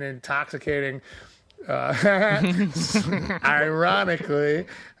of an intoxicating, ironically,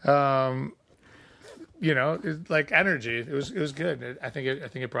 you know, like energy. It was good. I think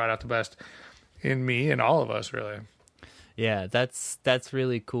it brought out the best in me and all of us, really. Yeah, that's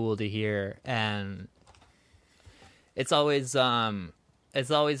really cool to hear, and it's always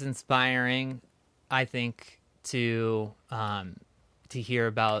inspiring, I think, to hear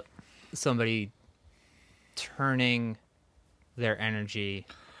about somebody turning their energy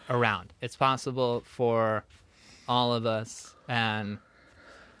around. It's possible for all of us, and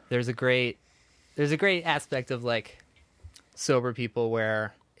there's a great aspect of like sober people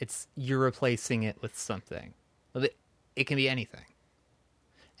where you're replacing it with something. It can be anything,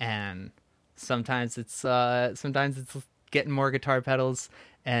 and sometimes it's getting more guitar pedals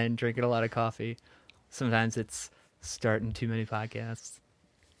and drinking a lot of coffee. Sometimes it's starting too many podcasts.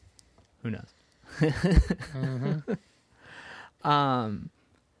 Who knows?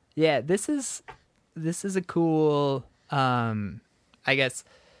 Yeah, this is a cool, I guess,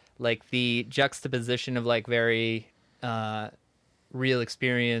 like the juxtaposition of like very real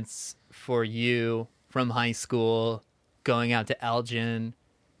experience for you from high school, going out to Elgin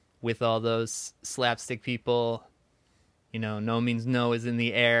with all those slapstick people. You know, no means no is in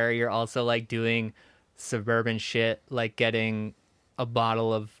the air. You're also like doing suburban shit, like getting a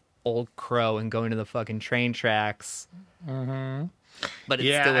bottle of Old Crow and going to the fucking train tracks. But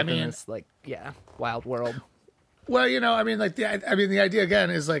it's still within this like, wild world. Well, you know, I mean, like the idea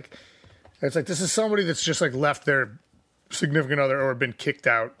again is like, it's like this is somebody that's just like left their significant other or been kicked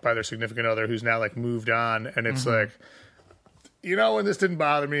out by their significant other who's now like moved on, and it's like, you know, when this didn't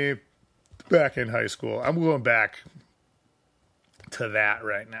bother me back in high school, I'm going back to that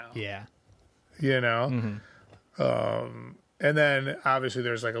right now. Yeah. You know? And then obviously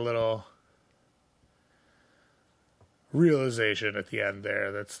there's like a little realization at the end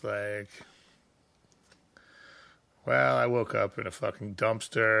there that's like, well, I woke up in a fucking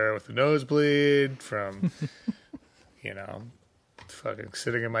dumpster with a nosebleed from, you know, fucking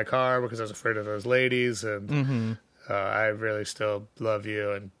sitting in my car because I was afraid of those ladies, and I really still love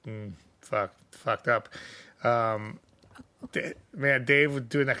you, and fucked up. Man, Dave was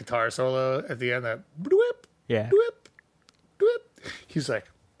doing that guitar solo at the end, that dwip, Yeah. dwip, dwip. He's like,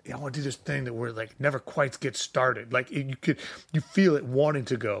 yeah, I want to do this thing that where like never quite gets started. Like you feel it wanting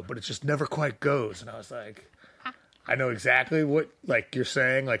to go, but it just never quite goes. And I was like, I know exactly what like you're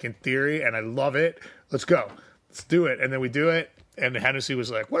saying, like in theory, and I love it. Let's go. Let's do it. And then we do it. And Hennessy was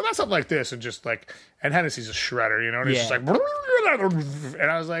like, what about something like this? And just like, and Hennessy's a shredder, you know? And he's just like,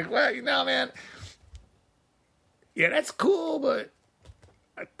 and I was like, well, you know, man, yeah, that's cool, but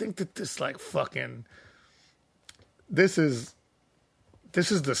I think that this like fucking, this is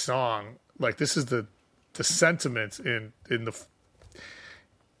the song. Like, this is the sentiment in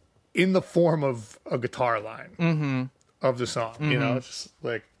the form of a guitar line of the song. You know, it's just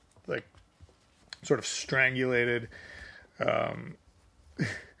like sort of strangulated,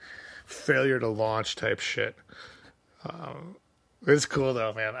 failure to launch type shit. It's cool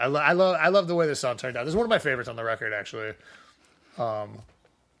though, man. I love the way this song turned out. This is one of my favorites on the record, actually.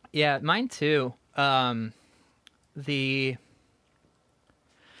 Yeah, mine too. This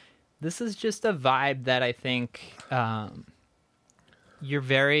is just a vibe that I think you're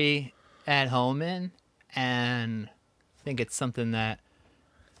very at home in, and I think it's something that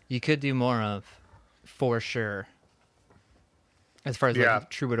you could do more of, for sure. As far as like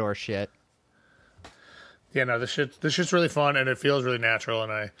troubadour shit. Yeah, no, this shit's really fun, and it feels really natural,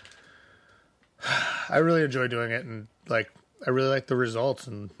 and I really enjoy doing it, and like I really like the results,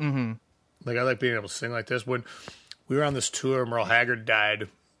 and like I like being able to sing like this. When we were on this tour, Merle Haggard died,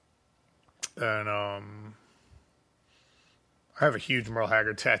 and I have a huge Merle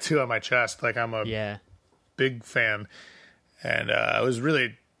Haggard tattoo on my chest. Like I'm a big fan, and I was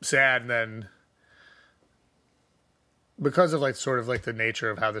really sad. And then because of like sort of like the nature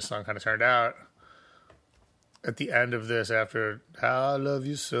of how this song kind of turned out, at the end of this, after "How I Love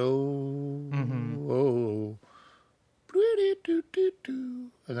You So," oh,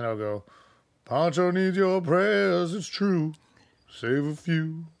 and then I'll go, Pancho needs your prayers, it's true. Save a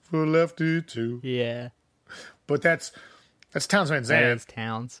few for Lefty too. Yeah. But that's Townes Van That Zandt. is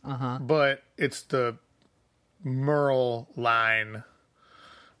Towns. Uh-huh. But it's the Merle line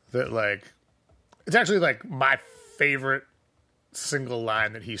that, like, it's actually, like, my favorite single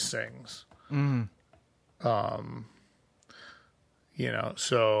line that he sings. Mm. You know,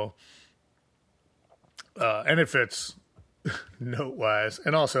 so, and it fits note-wise.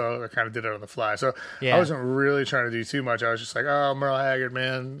 And also, I kind of did it on the fly. So Yeah. I wasn't really trying to do too much. I was just like, oh, Merle Haggard,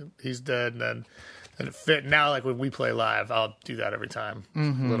 man, he's dead. And it fit. Now, like, when we play live, I'll do that every time.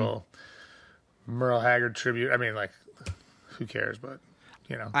 Little Merle Haggard tribute. I mean, like, who cares? But,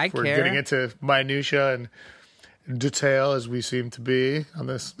 you know, I if we're care. getting into minutia and detail as we seem to be on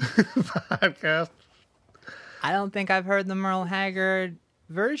this podcast. I don't think I've heard the Merle Haggard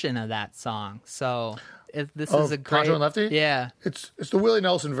version of that song. So if this is a great... Concho and Lefty? Yeah. It's the Willie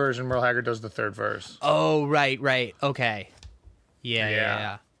Nelson version. Merle Haggard does the third verse. Oh, right. Okay. Yeah.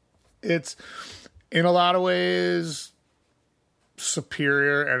 Yeah. It's, in a lot of ways,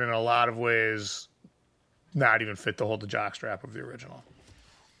 superior, and in a lot of ways, not even fit to hold the jockstrap of the original.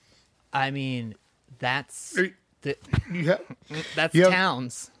 I mean, that's... Yeah. That's Yep.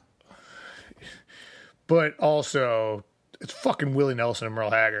 Towns. But also, it's fucking Willie Nelson and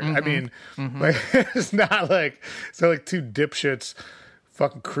Merle Haggard. I mean, like, it's not like two dipshits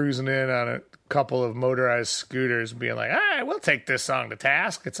fucking cruising in on a couple of motorized scooters and being like, all right, we'll take this song to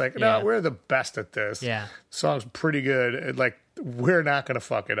task. It's like, no, Yeah. we're the best at this. Yeah. The song's pretty good. And, like, we're not going to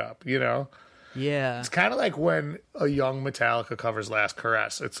fuck it up, you know? Yeah. It's kind of like when a young Metallica covers Last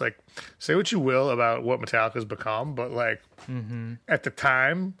Caress. It's like, say what you will about what Metallica's become, but, like, at the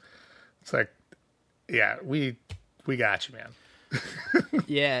time, it's like, yeah, we got you, man.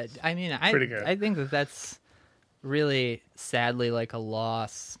 Yeah. I mean, Pretty good. I think that's really, sadly, like a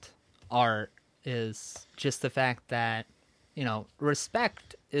lost art, is just the fact that, you know,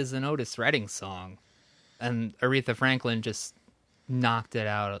 Respect is an Otis Redding song, and Aretha Franklin just knocked it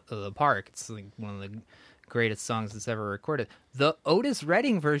out of the park. It's like one of the greatest songs that's ever recorded. The Otis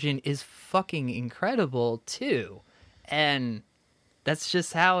Redding version is fucking incredible too, and that's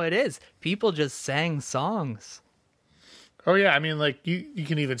just how it is. People just sang songs. Oh yeah, I mean, like you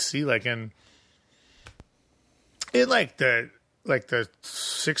can even see like in like the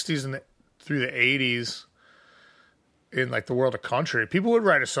 60s and through the 80s in like the world of country, people would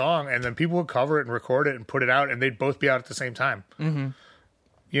write a song and then people would cover it and record it and put it out, and they'd both be out at the same time. Mm-hmm.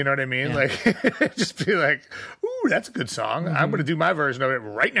 You know what I mean? Yeah. Like, just be like, "Ooh, that's a good song. I'm going to do my version of it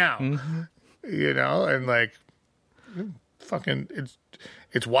right now." You know, and like, fucking,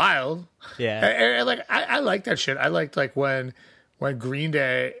 it's wild. Yeah. And like, I like that shit. I liked like when Green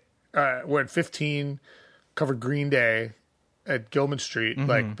Day, when 15 covered Green Day at Gilman Street,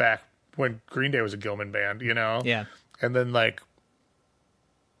 like back when Green Day was a Gilman band, you know? Yeah. And then like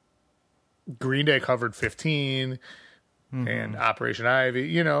Green Day covered 15 and Operation Ivy,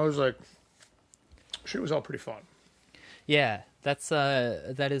 you know, it was like, shit was all pretty fun. Yeah,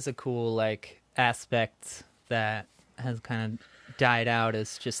 that is a cool like aspect that has kind of died out,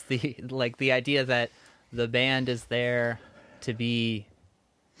 is just the idea that the band is there to be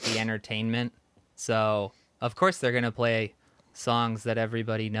the entertainment. So of course they're gonna play songs that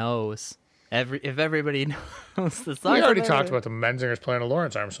everybody knows. If everybody knows the song, We already talked about the Menzingers playing a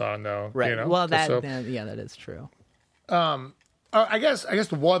Lawrence Arms song, though. right. You know? Well, that So- that is true. I guess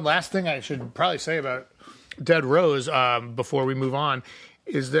the one last thing I should probably say about Dead Rose before we move on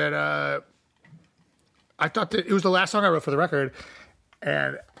is that I thought that it was the last song I wrote for the record,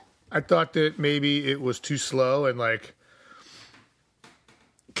 and I thought that maybe it was too slow and like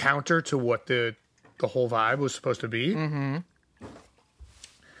counter to what the whole vibe was supposed to be. Mm-hmm.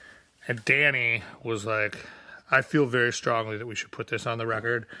 And Danny was like, I feel very strongly that we should put this on the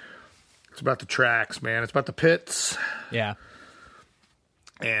record. It's about the tracks, man. It's about the pits. Yeah.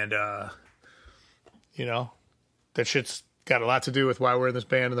 And, you know, that shit's got a lot to do with why we're in this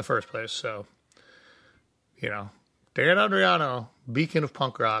band in the first place. So, you know, Dan Adriano, beacon of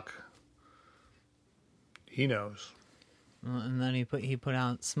punk rock, he knows. And then he put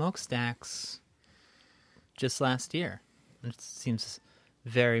out Smokestacks just last year. It seems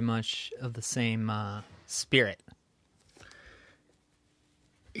very much of the same spirit.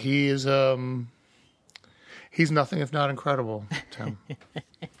 He is he's nothing if not incredible, Tim.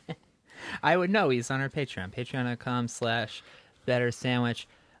 I would know. He's on our Patreon, patreon.com/Better Sandwich.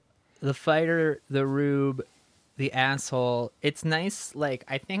 The Fighter, the Rube, the Asshole. It's nice. Like,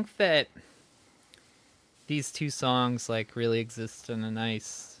 I think that these two songs like really exist in a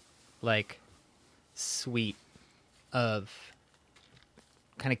nice, like, sweet of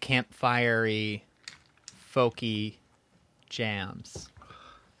kind of campfire-y, folky jams.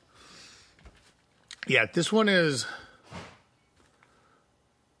 Yeah, this one is...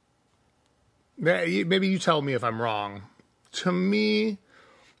 Maybe you tell me if I'm wrong. To me,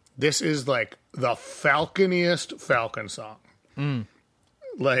 this is like the falconiest Falcon song.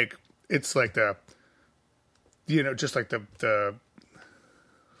 Like, it's like the... just like the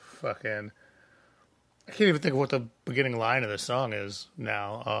fucking... I can't even think of what the beginning line of this song is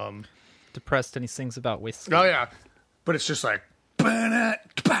now. Depressed, and he sings about whiskey. Oh, yeah. But it's just like...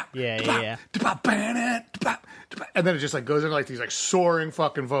 Yeah. And then it just like goes into like these like soaring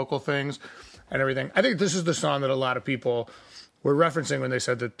fucking vocal things and everything. I think this is the song that a lot of people were referencing when they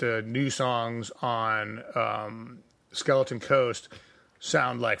said that the new songs on Skeleton Coast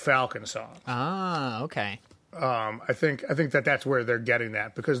sound like Falcon songs. Ah, okay. I think that's where they're getting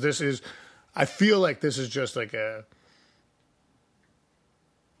that, because this is... I feel like this is just like a...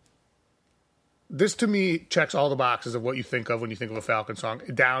 This, to me, checks all the boxes of what you think of when you think of a Falcon song,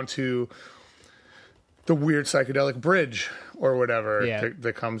 down to the weird psychedelic bridge or whatever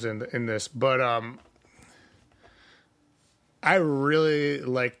that comes in this. But I really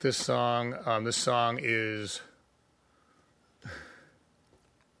like this song. This song is...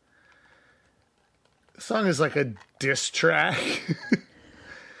 This song is like a diss track.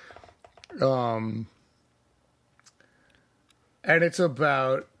 And it's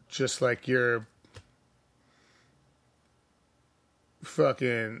about just like your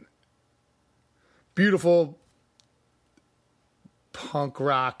fucking beautiful punk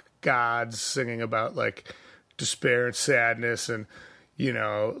rock gods singing about like despair and sadness and,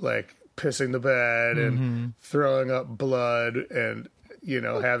 like pissing the bed and throwing up blood and,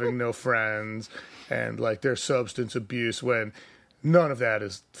 having no friends and like their substance abuse, when none of that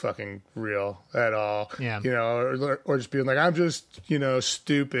is fucking real at all. Yeah. Or just being like, I'm just,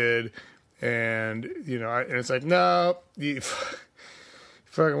 stupid. And, and it's like, no, you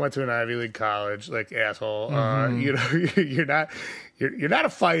fucking went to an Ivy League college, like, asshole. You're not a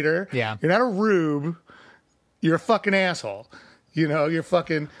fighter. Yeah. You're not a rube. You're a fucking asshole. You're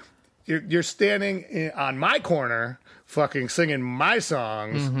standing on my corner, fucking singing my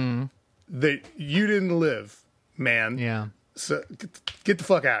songs that you didn't live, man. Yeah. So get the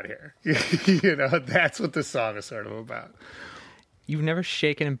fuck out of here. That's what this song is sort of about. You've never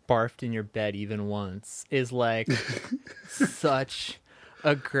shaken and barfed in your bed even once is like such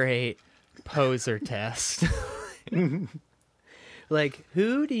a great poser test. Like,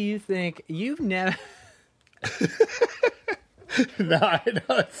 who do you think you've never... No, I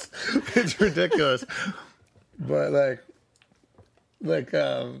know it's ridiculous. But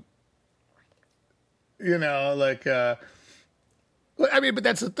I mean, but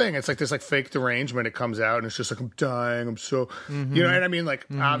that's the thing. It's like this like fake derangement. It comes out and it's just like, I'm dying. I'm so, you know what I mean? Like,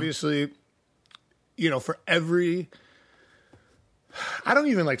 obviously, for every, I don't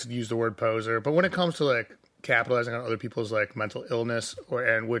even like to use the word poser, but when it comes to like capitalizing on other people's like mental illness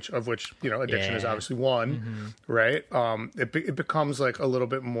which addiction is obviously one, right? It becomes like a little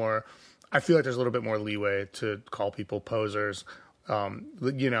bit more, I feel like there's a little bit more leeway to call people posers, and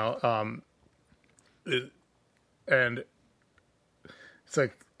it's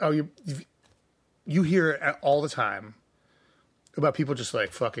like, oh, you hear it all the time about people just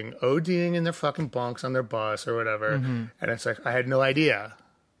like fucking ODing in their fucking bunks on their bus or whatever. And it's like, I had no idea.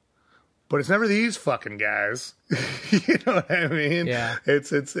 But it's never these fucking guys. You know what I mean? Yeah.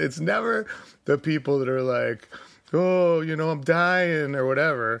 It's never the people that are like, oh, I'm dying or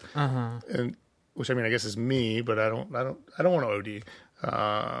whatever. And which, I mean, I guess is me, but I don't want to OD.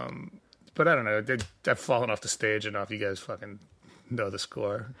 But I don't know. I've fallen off the stage enough. You guys fucking know the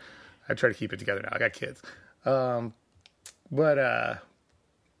score. I try to keep it together now. I got kids. But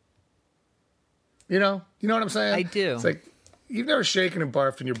you know what I'm saying? I do. It's like, you've never shaken and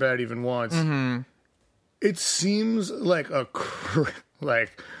barfed in your bed even once. It seems like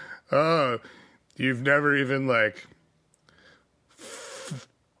you've never even like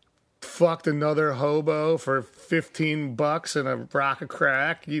fucked another hobo for $15 and a rock of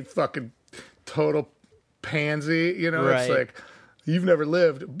crack. You fucking total pansy. Right. It's like, you've never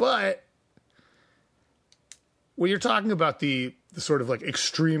lived. But when you're talking about the sort of like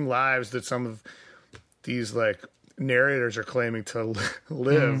extreme lives that some of these like narrators are claiming to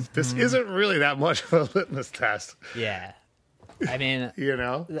live, this isn't really that much of a litmus test. Yeah. I mean,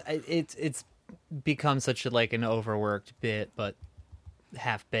 it's become such like an overworked bit, but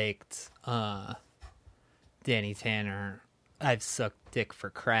half-baked. Danny Tanner, I've sucked dick for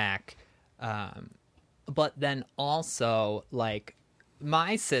crack. But then also, like,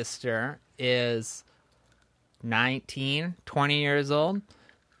 my sister is 19, 20 years old.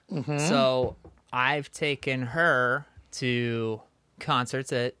 So I've taken her to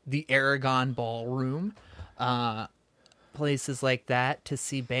concerts at the Aragon Ballroom, places like that, to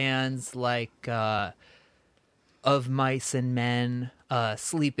see bands like Of Mice and Men,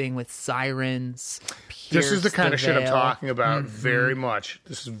 Sleeping with Sirens. This is the Pierce kind of shit I'm Veil. talking about very much.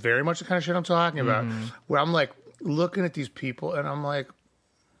 This is very much the kind of shit I'm talking about. Where I'm like looking at these people and I'm like,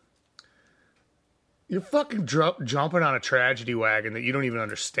 you're fucking jumping on a tragedy wagon that you don't even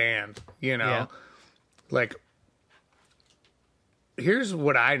understand, you know? Yeah. Like, here's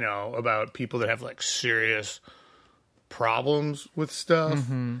what I know about people that have like serious problems with stuff.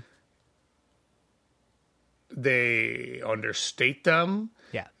 They understate them.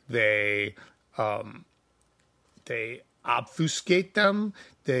 Yeah. They obfuscate them.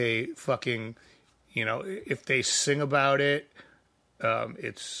 They fucking, you know, if they sing about it,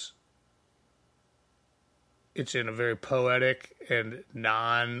 it's in a very poetic and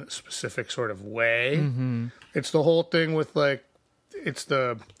non-specific sort of way. It's the whole thing with like, it's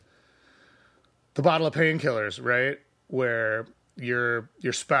the bottle of painkillers, right? Where your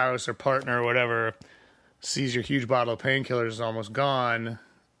spouse or partner or whatever sees your huge bottle of painkillers is almost gone,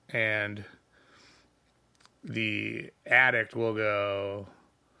 and the addict will go,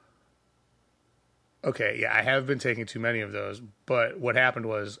 okay, yeah, I have been taking too many of those, but what happened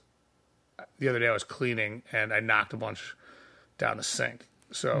was the other day I was cleaning and I knocked a bunch down the sink.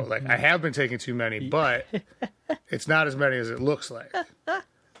 So, like, I have been taking too many, but it's not as many as it looks like.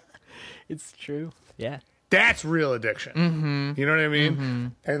 It's true. Yeah. That's real addiction. You know what I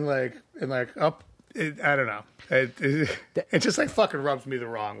mean? And like I don't know. It just like fucking rubs me the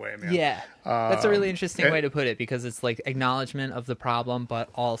wrong way, man. Yeah. That's a really interesting way to put it, because it's like acknowledgement of the problem, but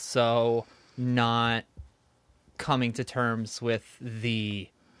also not coming to terms with the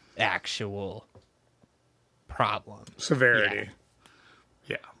actual problem. Severity.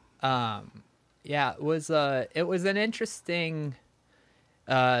 Yeah, it was an interesting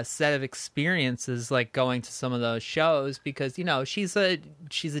set of experiences, like going to some of those shows, because, you know, she's a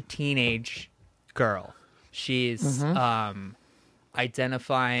teenage girl. She's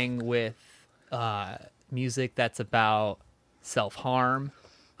identifying with music that's about self-harm,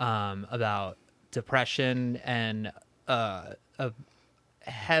 about depression, and a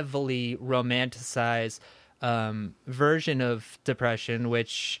heavily romanticized version of depression,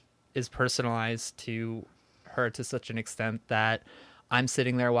 which is personalized to her to such an extent that I'm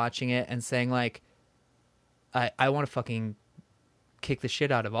sitting there watching it and saying, like, I want to fucking kick the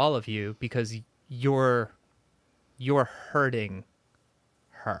shit out of all of you, because you're hurting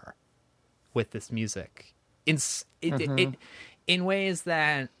her with this music in ways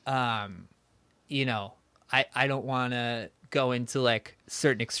that you know, I don't want to go into like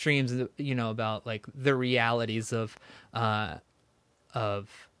certain extremes, you know, about like the realities of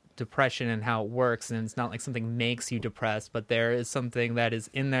depression and how it works, and it's not like something makes you depressed, but there is something that is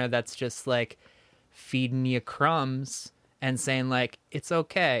in there that's just like feeding you crumbs and saying, like, it's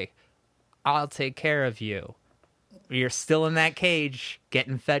okay, I'll take care of you. You're still in that cage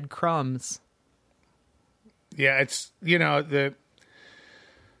getting fed crumbs. Yeah, it's, you know,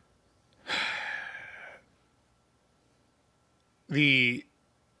 the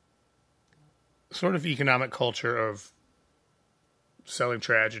sort of economic culture of selling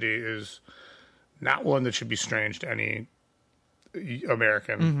tragedy is not one that should be strange to any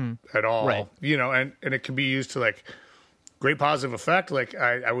American at all. Right. You know, and it can be used to like great positive effect. Like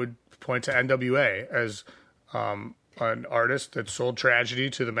I would point to NWA as an artist that sold tragedy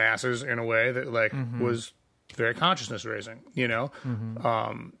to the masses in a way that like was very consciousness raising, you know?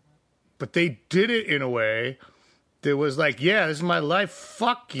 But they did it in a way that was like, yeah, this is my life,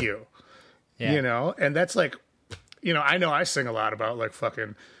 fuck you. Yeah. You know? And that's like, you know I sing a lot about like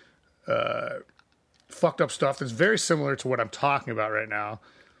fucking fucked up stuff that's very similar to what I'm talking about right now.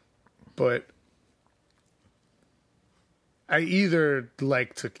 But I either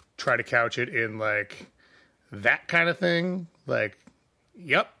like to try to couch it in like that kind of thing, like,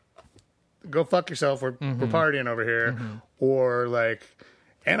 yep, go fuck yourself, we're partying over here, or like,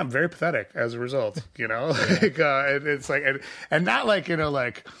 and I'm very pathetic as a result, you know? Like, it's like, and not like in a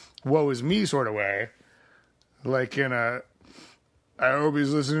like, woe is me sort of way, like in a, I hope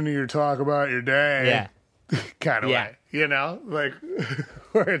he's listening to your talk about your day kind of way, you know? Like,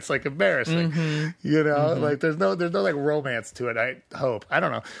 where it's like embarrassing, you know? Like there's no like romance to it, I hope. I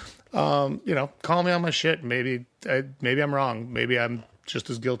don't know. You know, call me on my shit. Maybe I'm wrong. Maybe I'm just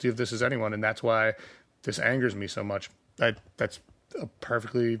as guilty of this as anyone, and that's why this angers me so much. That's a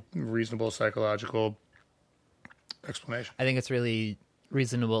perfectly reasonable psychological explanation. I think it's really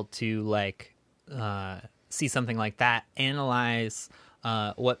reasonable to like see something like that, analyze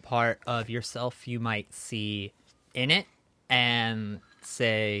what part of yourself you might see in it, and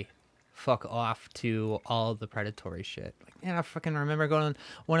say fuck off to all the predatory shit. Like, man, I fucking remember going to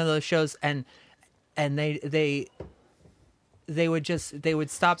one of those shows, and they would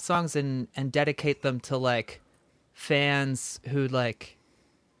stop songs and dedicate them to like fans who like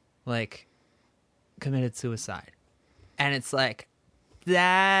committed suicide. And it's like,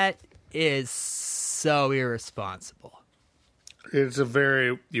 that is so irresponsible. It's a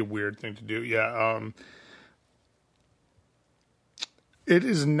very weird thing to do. Yeah. It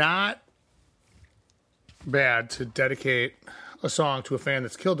is not bad to dedicate a song to a fan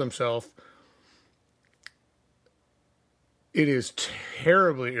that's killed himself. It is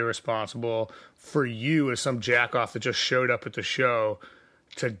terribly irresponsible for you as some jackoff that just showed up at the show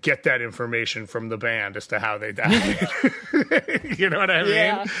to get that information from the band as to how they died. You know what I mean?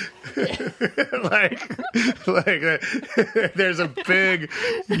 Yeah. like there's a big,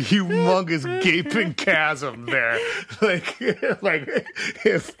 humongous gaping chasm there. Like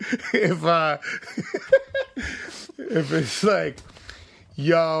if it's like,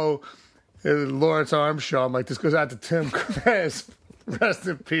 yo, Lawrence Armstrong, like, this goes out to Tim Chris. Rest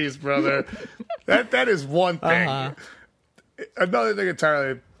in peace, brother. That is one thing. Uh-huh. Another thing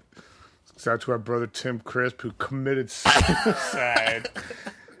entirely. It's out to our brother Tim Crisp, who committed suicide.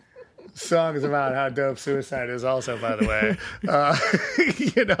 Songs about how dope suicide is, also, by the way.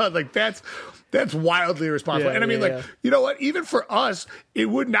 You know, like that's wildly irresponsible. Yeah, and I mean, you know what? Even for us, it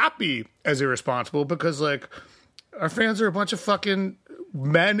would not be as irresponsible because, like, our fans are a bunch of fucking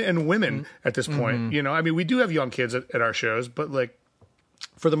men and women at this point. Mm-hmm. You know, I mean, we do have young kids at our shows, but like,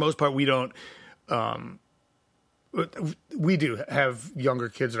 for the most part, we don't. We do have younger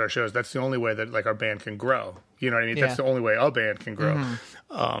kids at our shows. That's the only way that like our band can grow. You know what I mean? Yeah. That's the only way our band can grow.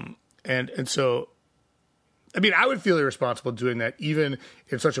 Mm-hmm. And so, I mean, I would feel irresponsible doing that even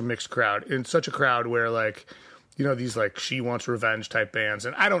in such a mixed crowd, in such a crowd where like, you know, these like She Wants Revenge type bands.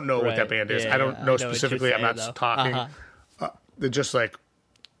 And I don't know what that band is. I don't know specifically. I'm not talking. They're just like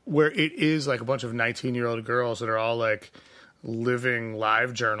where it is like a bunch of 19-year-old girls that are all like living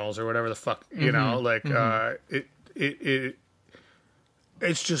live journals or whatever the fuck, you know, like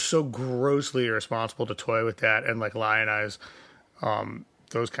it's just so grossly irresponsible to toy with that and like lionize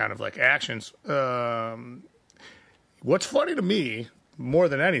those kind of like actions. What's funny to me more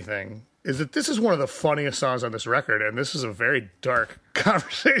than anything is that this is one of the funniest songs on this record, and this is a very dark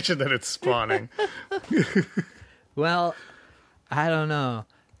conversation that it's spawning. Well, I don't know.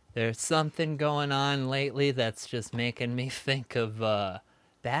 There's something going on lately that's just making me think of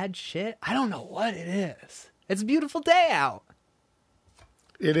bad shit. I don't know what it is. It's a beautiful day out.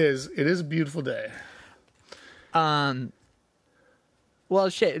 It is. It is a beautiful day. Well,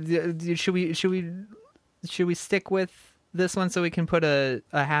 shit. Should we stick with this one so we can put a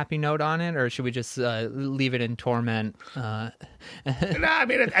happy note on it, or should we just leave it in torment? No, I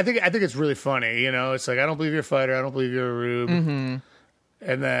mean, I think it's really funny. You know, it's like, I don't believe you're a fighter. I don't believe you're a rube. Mm-hmm.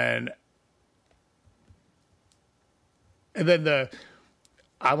 And then the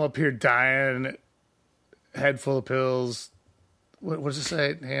I'm up here dying, head full of pills. What does it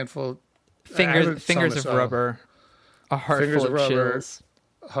say? Handful. Fingers of rubber. A heart full of chills.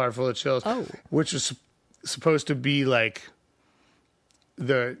 A heart full of chills. Oh. Which is supposed to be like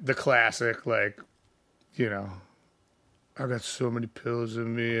the classic, like, you know, I got so many pills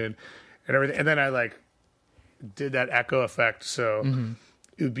in me and everything. And then I like did that echo effect, so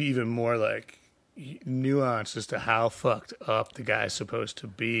it would be even more like nuanced as to how fucked up the guy's supposed to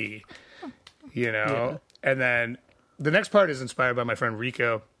be, you know? Yeah. And then the next part is inspired by my friend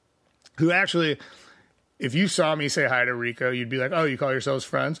Rico, who actually, if you saw me say hi to Rico, you'd be like, oh, you call yourselves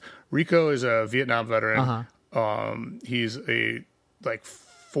friends? Rico is a Vietnam veteran. Uh-huh. He's a like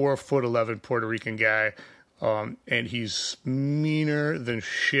 4'11" Puerto Rican guy. And he's meaner than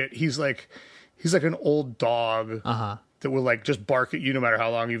shit. He's like an old dog that will like just bark at you no matter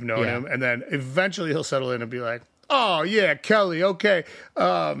how long you've known him. And then eventually he'll settle in and be like, oh yeah, Kelly, okay.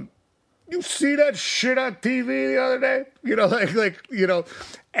 You see that shit on TV the other day? You know, like, you know,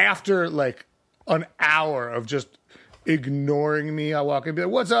 after like an hour of just ignoring me, I'll walk in and be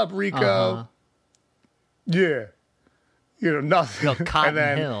like, what's up, Rico? Uh-huh. Yeah. You know, nothing. Real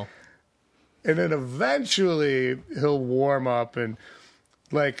Cotton Hill. And then eventually he'll warm up and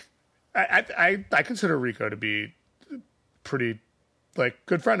like, I consider Rico to be pretty like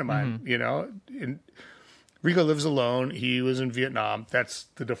good friend of mine, you know, and Rico lives alone. He was in Vietnam. That's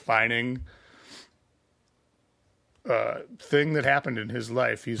the defining thing that happened in his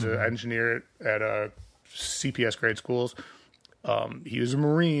life. He's an engineer at CPS grade schools. He was a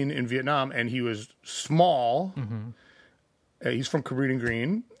Marine in Vietnam, and he was small. He's from Cabrini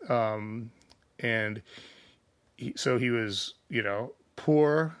Green, and so he was,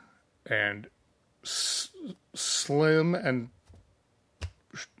 poor and slim and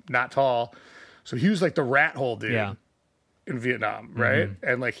not tall. So he was like the rat hole dude in Vietnam, right?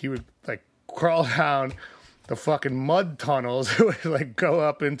 And like he would like crawl down the fucking mud tunnels. It would like go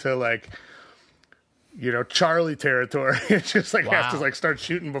up into like, Charlie territory. It's just like have to like start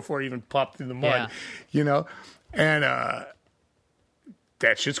shooting before he even popped through the mud, and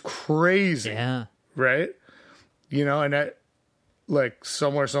that shit's crazy. Yeah. Right? And that, like,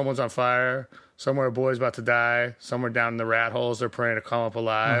 somewhere someone's on fire, somewhere a boy's about to die, somewhere down in the rat holes they're praying to come up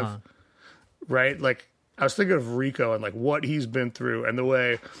alive. Right? Like, I was thinking of Rico and, like, what he's been through and the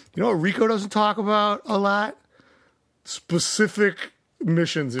way, what Rico doesn't talk about a lot? Specific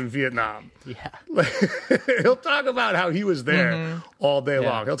missions in Vietnam. Yeah. Like, he'll talk about how he was there all day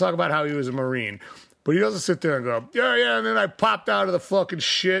long. He'll talk about how he was a Marine. But he doesn't sit there and go, yeah, and then I popped out of the fucking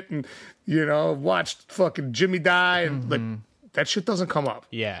shit and, watched fucking Jimmy die. And, like, that shit doesn't come up.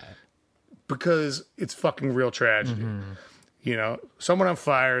 Yeah. Because it's fucking real tragedy. Someone on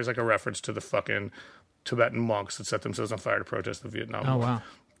fire is like a reference to the fucking Tibetan monks that set themselves on fire to protest the Vietnam War. Oh,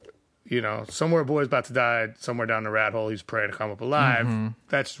 wow. Somewhere a boy's about to die, somewhere down the rat hole, he's praying to come up alive.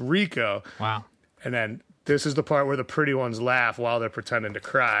 That's Rico. Wow. And then this is the part where the pretty ones laugh while they're pretending to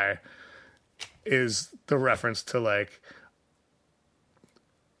cry. Is the reference to like,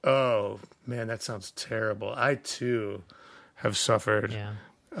 oh man, that sounds terrible. I too have suffered. Yeah.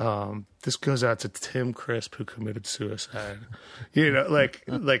 This goes out to Tim Crisp who committed suicide. Like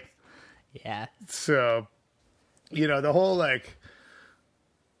Yeah. So, the whole like,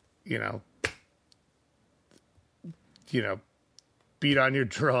 beat on your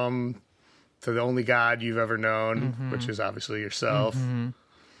drum to the only God you've ever known, which is obviously yourself.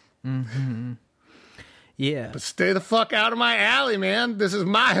 Yeah. But stay the fuck out of my alley, man. This is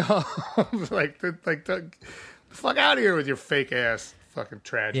my home. like the fuck out of here with your fake ass fucking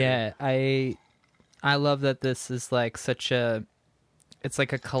tragedy. Yeah, I love that this is like it's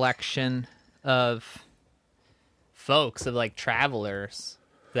like a collection of folks, of like travelers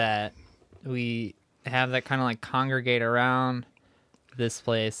that we have that kind of like congregate around this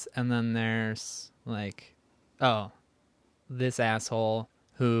place, and then there's like, this asshole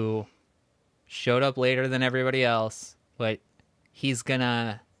who showed up later than everybody else, but he's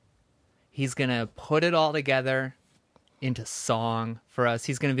gonna put it all together into song for us.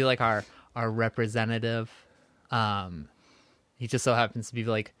 He's gonna be like our representative. He just so happens to be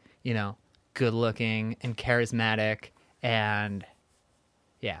like, good looking and charismatic, and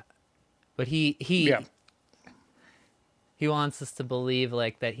but he wants us to believe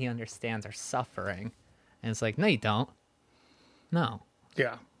like that he understands our suffering, and it's like, no, you don't. No.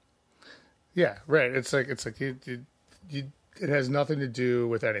 Yeah, right. It's like you, it has nothing to do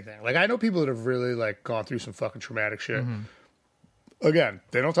with anything. Like, I know people that have really like gone through some fucking traumatic shit. Again,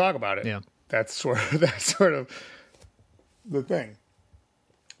 they don't talk about it. Yeah. That's sort of the thing.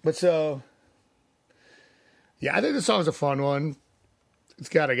 But so, yeah, I think the song's a fun one. It's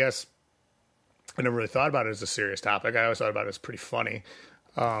got, I guess, I never really thought about it as a serious topic. I always thought about it as pretty funny.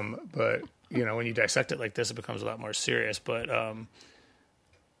 But when you dissect it like this, it becomes a lot more serious. But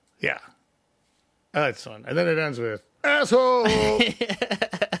yeah. I like this one. And then it ends with, asshole!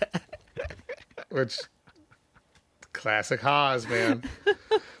 Which, classic Haas, man.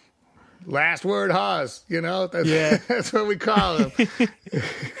 Last word Haas, That's what we call him.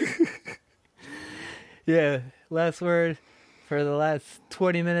 Yeah, last word for the last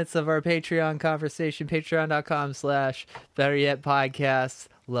 20 minutes of our Patreon conversation, patreon.com/Better Yet Podcast.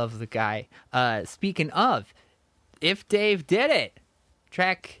 Love the guy. Speaking of, If Dave Did It,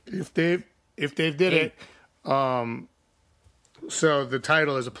 track... If Dave did it. So the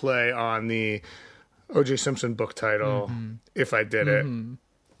title is a play on the O.J. Simpson book title, If I Did It.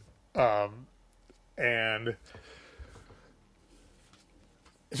 And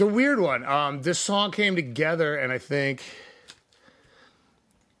it's a weird one. This song came together, and I think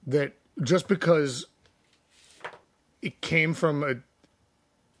that just because it came from a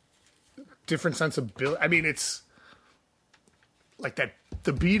different sensibility, I mean, it's like that.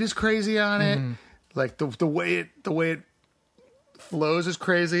 The beat is crazy on it. Like the way it flows is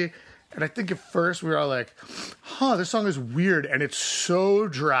crazy. And I think at first we were all like, this song is weird, and it's so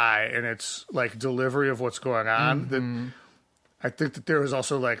dry in its like delivery of what's going on that I think that there was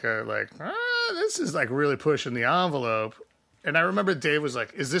also like this is like really pushing the envelope. And I remember Dave was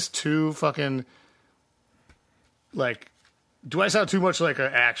like, is this too fucking like do I sound too much like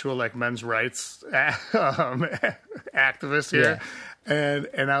an actual like men's rights activist here? Yeah.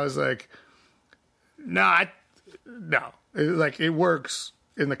 And I was like, no. Like it works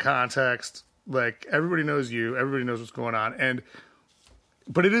in the context. Like everybody knows you, everybody knows what's going on,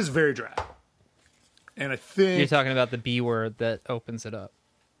 but it is very dry. And I think you're talking about the B word that opens it up.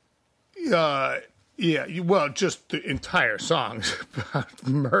 Yeah, well, just the entire song's about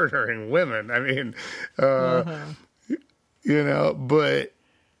murdering women. I mean, you know, but,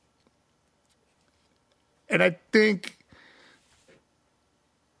 and I think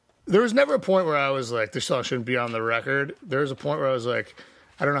there was never a point where I was like, this song shouldn't be on the record. There was a point where I was like,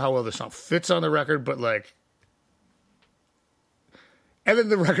 I don't know how well this song fits on the record, but like, and then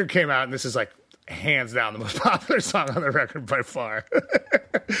the record came out, and this is like hands down the most popular song on the record by far.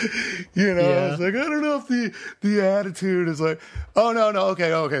 You know, I was like, I don't know if the attitude is like, oh no,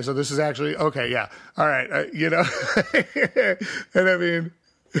 okay, so this is actually okay, yeah, all right, you know, and I mean,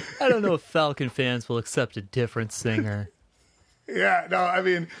 I don't know if Falcon fans will accept a different singer. Yeah, no, I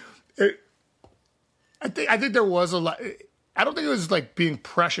mean, I think there was a lot. I don't think it was like being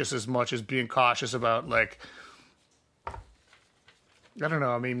precious as much as being cautious about like. I don't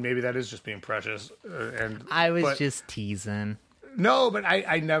know. I mean, maybe that is just being precious. I was just teasing. No, but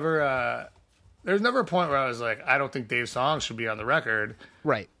I never. There's never a point where I was like, I don't think Dave's songs should be on the record.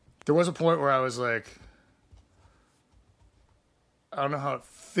 Right. There was a point where I was like, I don't know how it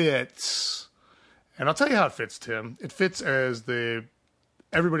fits, and I'll tell you how it fits, Tim. It fits as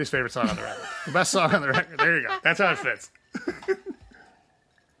everybody's favorite song on the record, the best song on the record. There you go. That's how it fits.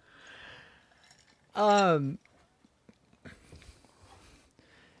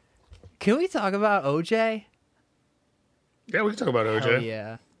 Can we talk about OJ? Yeah, we can talk about OJ. Oh,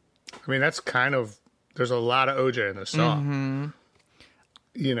 yeah. I mean, that's kind of, there's a lot of OJ in this song.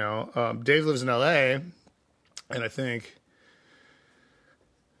 Mm-hmm. You know, Dave lives in LA, and I think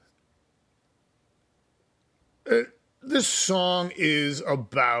this song is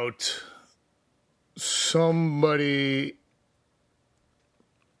about somebody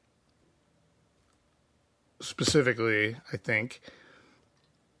specifically, I think.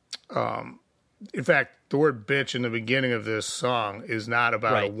 In fact, the word bitch in the beginning of this song is not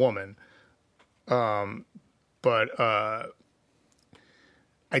about a woman. But I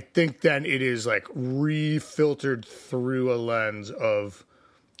think then it is like refiltered through a lens of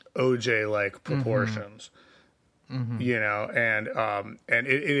OJ like proportions. Mm-hmm. You know, and it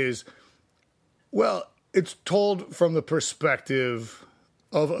is, well, it's told from the perspective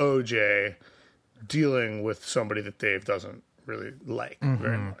of OJ dealing with somebody that Dave doesn't really like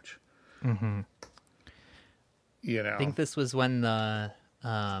very much. Mm-hmm. You know, I think this was when the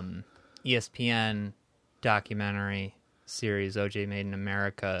ESPN documentary series OJ Made in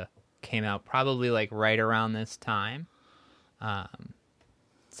America came out, probably like right around this time.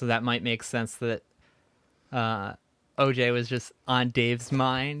 So that might make sense that OJ was just on Dave's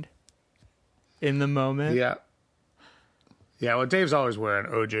mind in the moment. Yeah. Yeah, well, Dave's always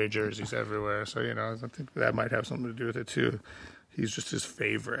wearing OJ jerseys everywhere, so, you know, I think that might have something to do with it, too. He's just his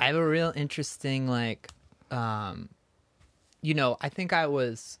favorite. I have a real interesting, like, you know, I think I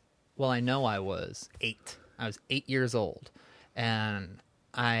was 8. I was 8 years old, and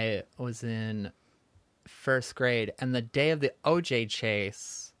I was in first grade, and the day of the OJ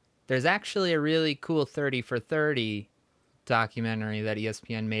chase, there's actually a really cool 30 for 30 documentary that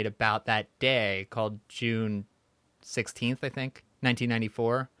ESPN made about that day called June 16th, I think,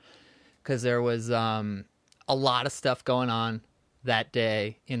 1994, because there was a lot of stuff going on that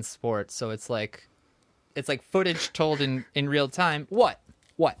day in sports. So it's like footage told in real time. What?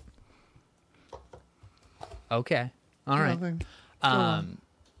 Okay. All right.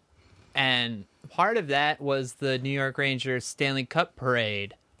 And part of that was the New York Rangers Stanley Cup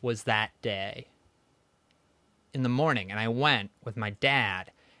parade was that day in the morning, and I went with my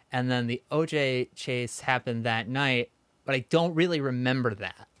dad. And then the OJ chase happened that night, but I don't really remember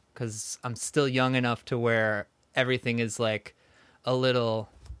that because I'm still young enough to where everything is like a little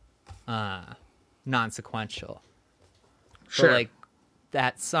non-sequential. Sure. But like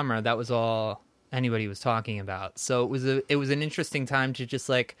that summer, that was all anybody was talking about. So it was an interesting time to just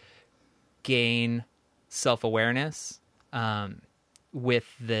like gain self-awareness with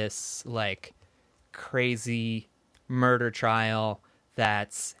this like crazy murder trial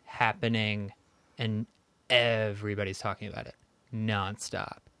that's happening, and everybody's talking about it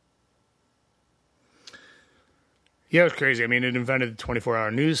nonstop. Yeah, it was crazy. I mean, it invented the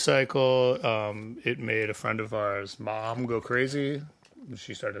 24-hour news cycle. It made a friend of ours' mom go crazy.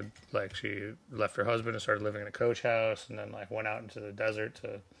 She left her husband and started living in a coach house, and then like went out into the desert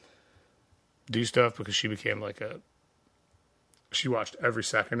to do stuff because she became like she watched every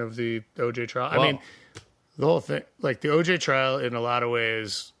second of the OJ trial. Whoa. I mean, the whole thing, like the OJ trial, in a lot of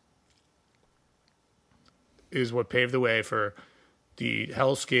ways, is what paved the way for the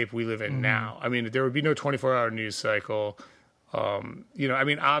hellscape we live in now. I mean, there would be no 24-hour news cycle. You know, I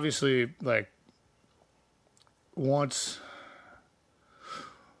mean, obviously, like once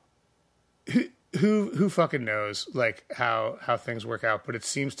who fucking knows, like how things work out. But it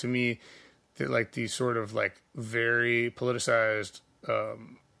seems to me that like these sort of like very politicized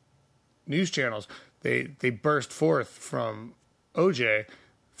news channels, they burst forth from OJ,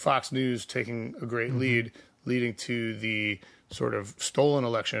 Fox News taking a great lead, leading to the sort of stolen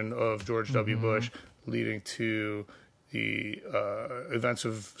election of George W. Bush, leading to the events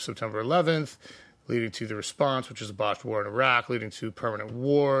of September 11th, leading to the response, which is a botched war in Iraq, leading to permanent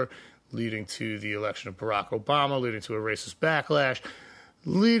war, leading to the election of Barack Obama, leading to a racist backlash,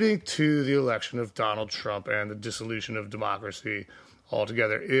 leading to the election of Donald Trump and the dissolution of democracy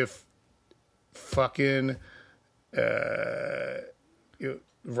altogether. If fucking Ron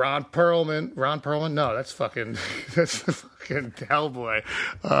Perlman, no, that's the fucking Hellboy.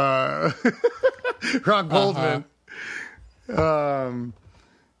 Ron Goldman.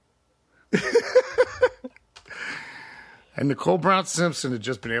 And Nicole Brown Simpson had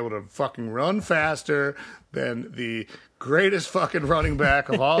just been able to fucking run faster than the greatest fucking running back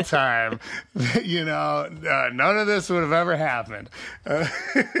of all time. You know, none of this would have ever happened.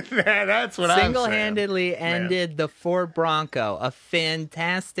 That's what I'm saying. Single-handedly ended the Ford Bronco, a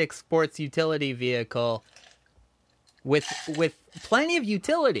fantastic sports utility vehicle with plenty of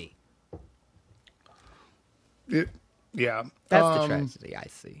utility. Yeah. That's the tragedy I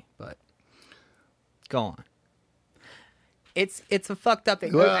see, but go on. It's a fucked up.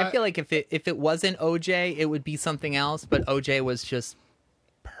 I feel like if it wasn't OJ, it would be something else. But OJ was just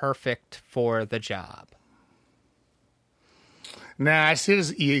perfect for the job. Nah, I see it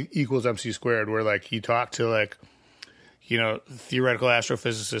as E equals MC squared, where like you talk to like, you know, theoretical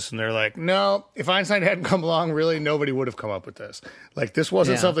astrophysicists, and they're like, no, if Einstein hadn't come along, really nobody would have come up with this. Like this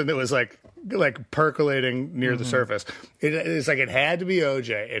wasn't something that was like percolating near the surface. It's like it had to be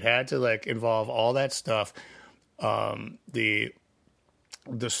OJ. It had to like involve all that stuff. The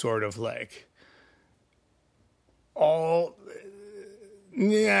sort of like all,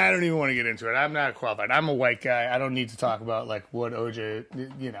 yeah, I don't even want to get into it. I'm not qualified. I'm a white guy. I don't need to talk about like what OJ,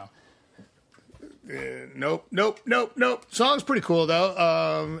 you know. Nope. Song's pretty cool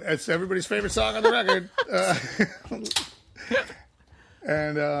though. It's everybody's favorite song on the record.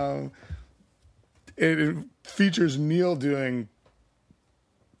 And it features Neil doing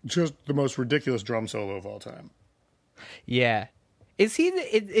just the most ridiculous drum solo of all time. Yeah. Is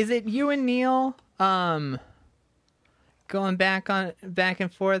it you and Neil going back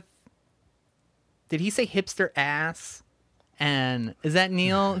and forth? Did he say hipster ass? And is that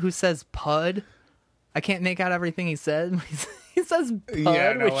Neil who says pud? I can't make out everything he said. He says pud,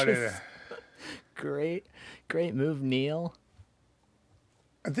 Yeah, no, which is great move, Neil.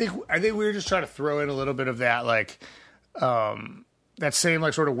 I think we were just trying to throw in a little bit of that like that same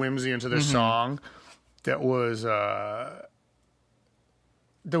like sort of whimsy into this song that was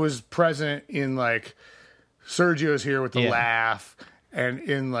present in like Sergio's Here with the laugh, and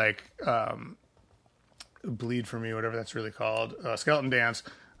in like Bleed for Me, whatever that's really called, Skeleton Dance,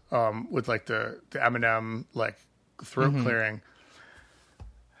 with like the Eminem like throat clearing.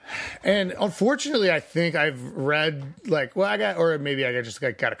 And unfortunately, I think I've read like, well, maybe I just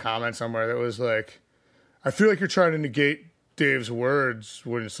got a comment somewhere that was like, I feel like you're trying to negate Dave's words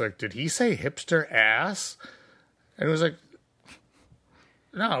when it's like, did he say hipster ass? And it was like,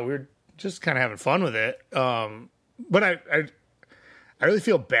 no, we were just kind of having fun with it. But I really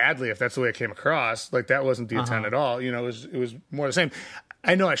feel badly if that's the way it came across. Like that wasn't the intent at all. You know, it was more the same.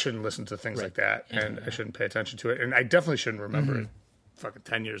 I know I shouldn't listen to things like that, and I shouldn't pay attention to it, and I definitely shouldn't remember it fucking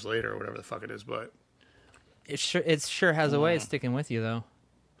 10 years later or whatever the fuck it is. But It sure has a way of sticking with you though.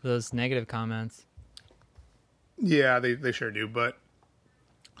 Those negative comments. yeah, they sure do. But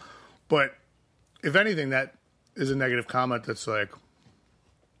if anything, that is a negative comment that's like,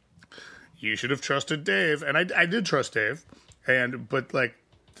 you should have trusted Dave, and I did trust Dave, but like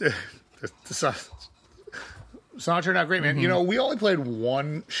the song turned out great, man. You know, we only played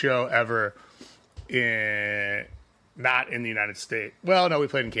one show ever not in the United States. Well, no, we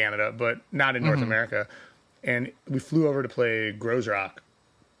played in Canada, but not in North America. And we flew over to play Groesrock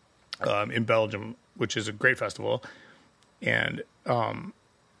in Belgium, which is a great festival. And,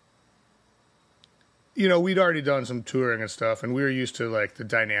 you know, we'd already done some touring and stuff, and we were used to, like, the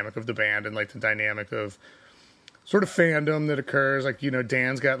dynamic of the band and, like, the dynamic of sort of fandom that occurs. Like, you know,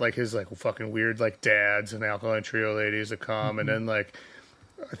 Dan's got like his like fucking weird like dads and Alkaline Trio ladies that come, and then like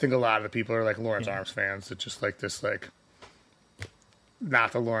I think a lot of the people are like Lawrence Arms fans that just like this like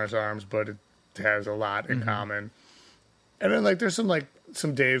not the Lawrence Arms, but it has a lot in common. And then like there's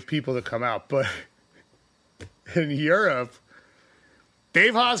some Dave people that come out, but in Europe,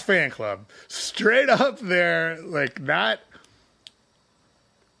 Dave Haas fan club straight up there, like not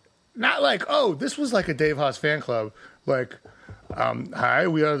like, oh, this was like a Dave Haas fan club, like hi,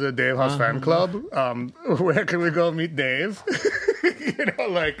 we are the Dave Haas fan club, where can we go meet Dave? You know,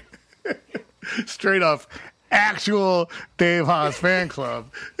 like straight up actual Dave Haas fan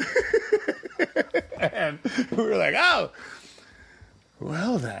club. And we were like, oh,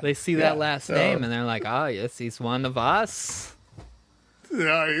 well then. They see that last name and they're like, oh, yes, he's one of us.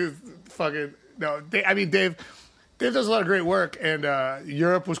 No, he's fucking, no. I mean, Dave does a lot of great work, and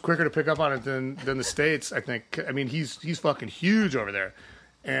Europe was quicker to pick up on it than the States, I think. I mean, he's fucking huge over there.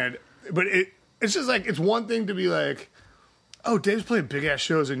 But it's just like, it's one thing to be like, oh, Dave's playing big ass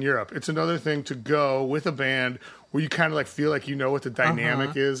shows in Europe. It's another thing to go with a band where you kind of like feel like you know what the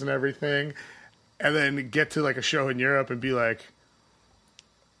dynamic is and everything, and then get to like a show in Europe and be like,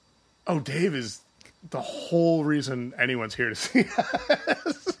 oh, Dave is the whole reason anyone's here to see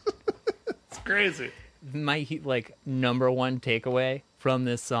us. It's crazy. My like number one takeaway from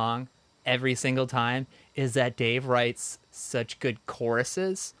this song every single time is that Dave writes such good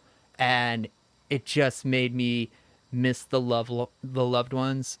choruses, and it just made me miss the loved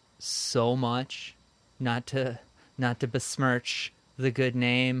ones so much. Not to besmirch the good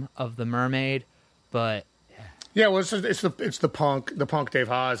name of the Mermaid, but yeah, well, it's the punk Dave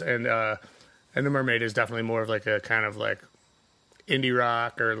Haas, and the Mermaid is definitely more of like a kind of like indie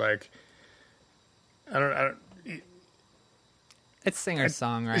rock, or like I don't it's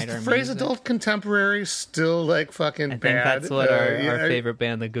singer-songwriter. Is the phrase music. adult contemporary still like fucking bad? I think that's what our favorite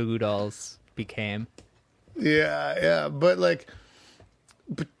band, the Goo Goo Dolls, became. Yeah, but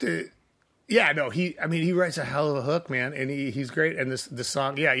yeah, no, he writes a hell of a hook, man, and he's great. And this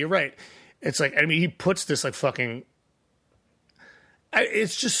song, yeah, you're right. It's like, I mean, he puts this like fucking.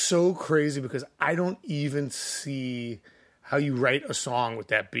 It's just so crazy because I don't even see how you write a song with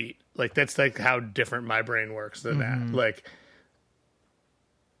that beat. Like that's like how different my brain works than that.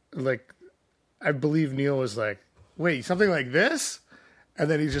 Like I believe Neil was like, wait, something like this? And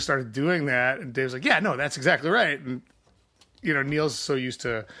then he just started doing that, and Dave's like, yeah, no, that's exactly right. And, you know, Neil's so used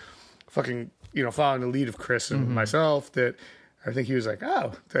to fucking, you know, following the lead of Chris and myself that I think he was like,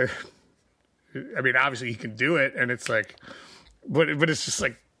 oh, I mean, obviously he can do it, and it's like, but it's just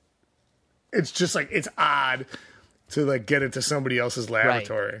like, it's odd to like get into somebody else's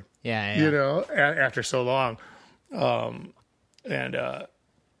laboratory. Right. Yeah. You know, after so long. Yeah,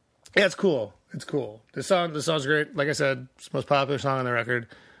 it's cool. It's cool. The song's great. Like I said, it's the most popular song on the record.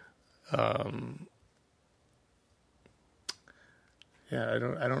 Yeah, I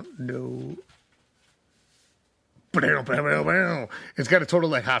don't know. It's got a total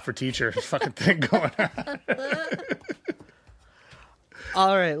like Hot for Teacher fucking thing going on.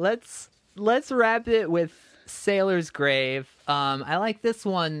 All right, let's wrap it with Sailor's Grave. I like this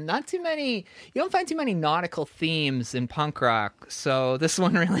one. Not too many. You don't find too many nautical themes in punk rock, so this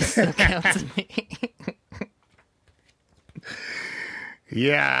one really stuck out to me.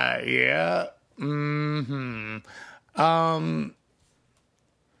 Yeah.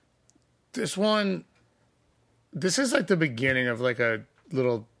 This is like the beginning of like a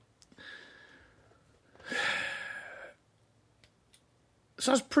little.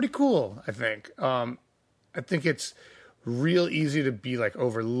 Sounds pretty cool, I think. I think it's real easy to be like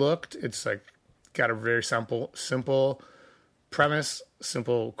overlooked. It's like got a very simple premise,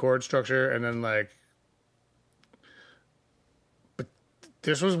 simple chord structure, and then like. But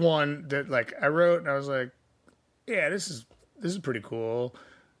this was one that like I wrote, and I was like, yeah, this is pretty cool.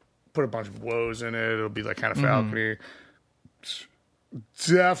 Put a bunch of woes in it. It'll be like kind of falcony.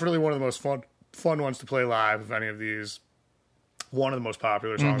 Definitely one of the most fun ones to play live of any of these. One of the most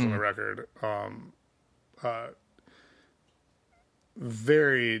popular songs on the record.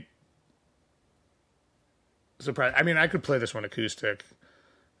 Very surprised. I mean, I could play this one acoustic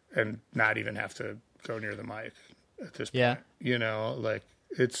and not even have to go near the mic at this point. Yeah. You know, like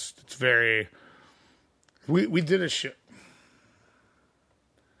it's very. We did a show.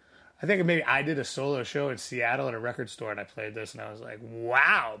 I think maybe I did a solo show in Seattle at a record store, and I played this, and I was like,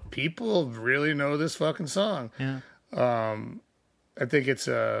 wow, people really know this fucking song. Yeah. I think it's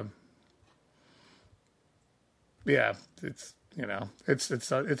it's you know,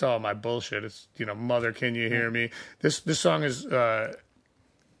 it's all my bullshit. It's, you know, Mother, Can You Hear Me? This song is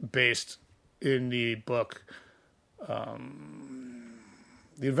based in the book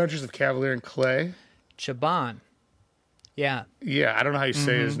The Adventures of Cavalier and Clay. Chaban. Yeah. Yeah, I don't know how you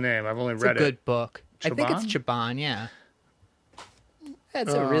say his name. I've only read It's a good book. Chaban? I think it's Chaban, yeah.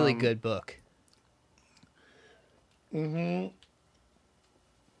 That's a really good book. Mm-hmm.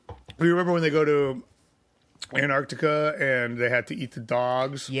 You remember when they go to Antarctica and they had to eat the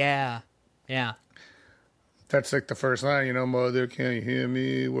dogs? Yeah. Yeah. That's like the first line, you know, mother, can you hear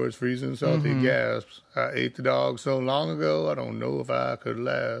me? Words freezing, salty gasps. I ate the dog so long ago, I don't know if I could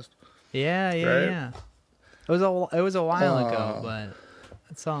last. Yeah, yeah, Right? yeah. It was a while ago, but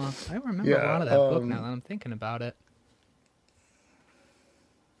it's all. I remember a lot of that book now that I'm thinking about it.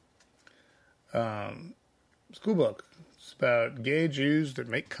 School book. It's about gay Jews that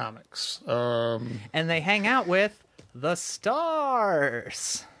make comics. And they hang out with the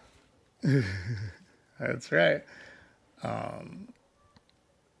stars. That's right.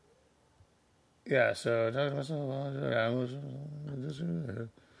 Yeah, so...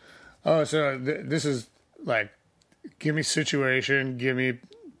 this is like, give me Situation, give me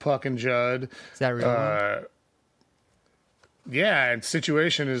Puck and Judd. Is that real? Yeah, and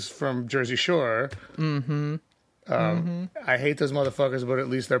Situation is from Jersey Shore. Mm-hmm. I hate those motherfuckers, but at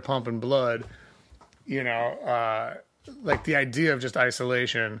least they're pumping blood. You know, like the idea of just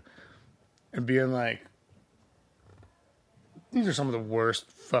isolation and being like, these are some of the worst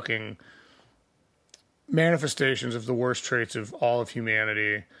fucking manifestations of the worst traits of all of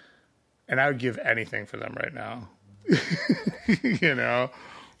humanity, and I would give anything for them right now. You know?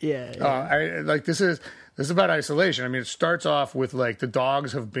 Yeah. This is about isolation. I mean, it starts off with like the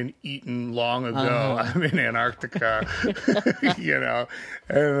dogs have been eaten long ago. I'm in Antarctica, you know,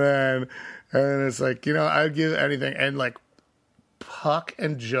 and then it's like, you know, I'd give anything. And like Puck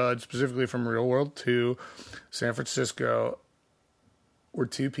and Judd, specifically from Real World 2, San Francisco, were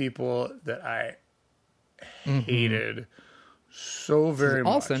two people that I hated so very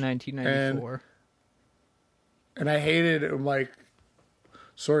much. Also 1994. And I hated like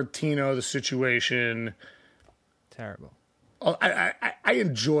Sorrentino, the Situation. Terrible. Oh, I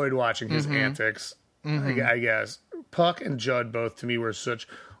enjoyed watching his antics. I guess Puck and Judd both to me were such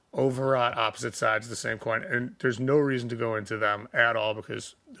overwrought opposite sides of the same coin, and there's no reason to go into them at all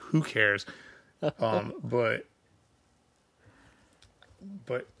because who cares? But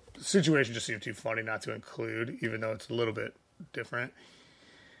the Situation just seemed too funny not to include, even though it's a little bit different.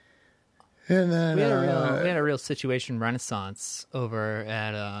 And then we had a real Situation renaissance over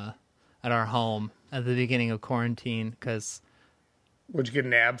at our home at the beginning of quarantine because. Would you get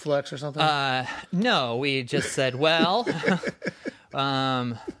an ab flex or something? No, we just said, well,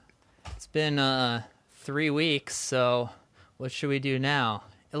 it's been 3 weeks, so what should we do now?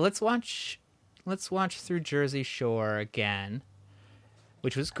 Let's watch through Jersey Shore again,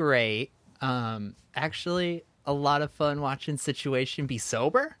 which was great. Actually, a lot of fun watching Situation be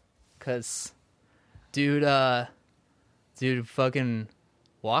sober, because dude fucking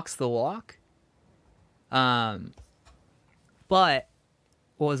walks the walk. But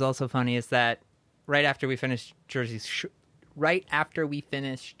what was also funny is that right after we finished Jersey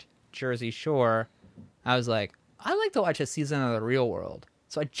Shore, I was like, I'd like to watch a season of The Real World.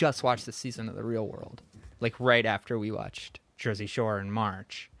 So I just watched the season of The Real World, like right after we watched Jersey Shore in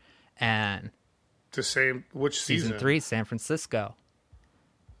March. And which season? Season 3, San Francisco.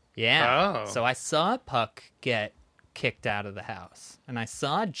 Yeah. Oh. So I saw Puck get kicked out of the house, and I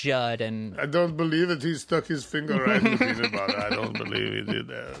saw Judd and I don't believe it. He stuck his finger right in the peanut butter. I don't believe he did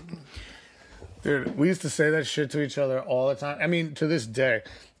that. Dude, we used to say that shit to each other all the time. I mean, to this day,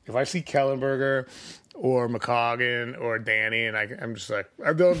 if I see Kellenberger or McCoggin or Danny, and I'm just like,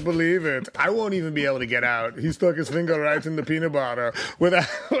 I don't believe it. I won't even be able to get out. He stuck his finger right in the peanut butter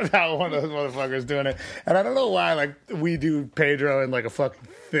without one of those motherfuckers doing it. And I don't know why, like, we do Pedro in like a fucking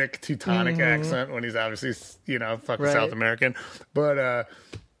thick Teutonic accent when he's obviously, you know, fucking Right. South American. But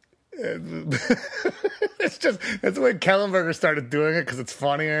it's just, that's the way Kellenberger started doing it because it's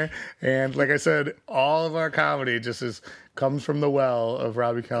funnier. And like I said, all of our comedy just comes from the well of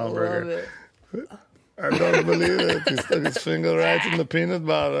Robbie Kellenberger. I don't believe it. He stuck his finger right in the peanut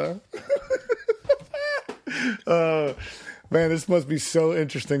butter. Oh, man, this must be so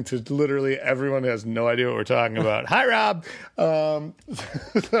interesting to literally everyone who has no idea what we're talking about. Hi, Rob.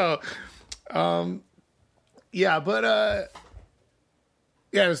 Yeah, but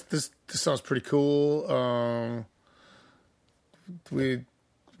yeah, this sounds pretty cool. We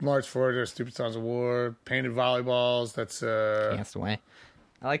marched forward to Stupid Songs of War, painted volleyballs. That's Castaway.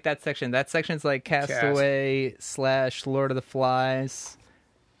 I like that section. That section's like Castaway / Lord of the Flies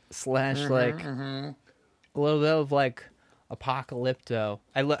 / like a little bit of like Apocalypto.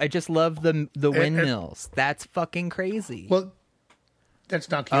 I just love the windmills. That's fucking crazy. Well, that's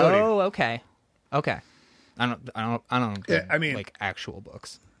Don Quixote. Oh, okay. I don't Yeah, I mean, like actual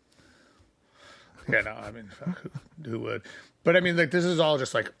books. Yeah, no, I mean, fuck, who would? But I mean, like, this is all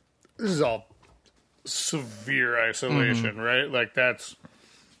severe isolation, right? Like, that's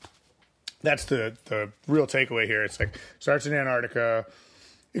the real takeaway here. It's like, starts in Antarctica.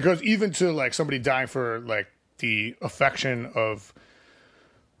 It goes even to, like, somebody dying for, like, the affection of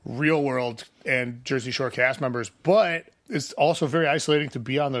real world and Jersey Shore cast members, but it's also very isolating to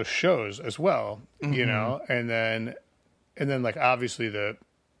be on those shows as well, you know? And then, like, obviously the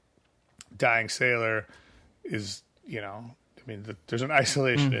dying sailor is, you know, I mean, there's an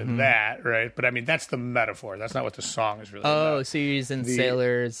isolation in that, right? But I mean, that's the metaphor. That's not what the song is really about. Oh, so you're using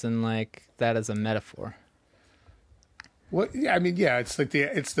sailors and like that as a metaphor. What? Yeah, I mean, yeah, it's like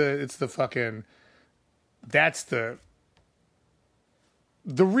it's the fucking, that's the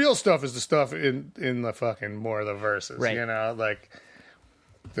real stuff is the stuff in the fucking more of the verses, right? You know, like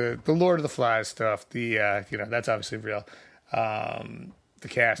the Lord of the Flies stuff. The you know, that's obviously real. The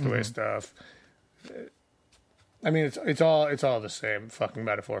Castaway stuff. I mean, it's all the same fucking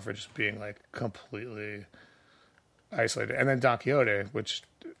metaphor for just being like completely isolated. And then Don Quixote, which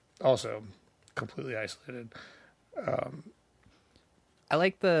also completely isolated. I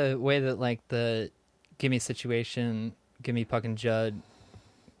like the way that like the "Gimme Situation, Gimme Fucking Judd"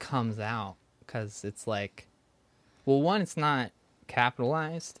 comes out, because it's like, well, one, it's not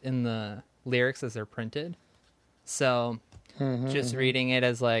capitalized in the lyrics as they're printed, so just reading it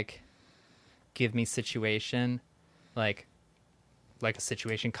as like "Give me situation," like a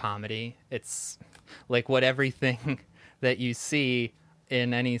situation comedy. It's like what everything that you see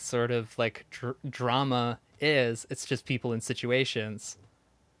in any sort of like drama is. It's just people in situations.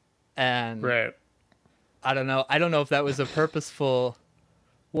 And right. I don't know if that was a purposeful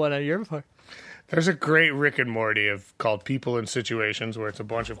one on your part. There's a great Rick and Morty called People in Situations, where it's a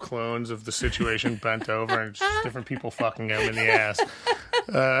bunch of clones of the situation bent over and it's just different people fucking them in the ass.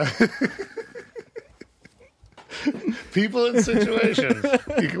 People in Situations.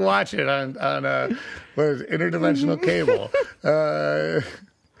 You can watch it on what is it, interdimensional cable.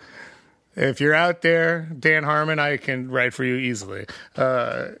 If you're out there, Dan Harmon, I can write for you easily,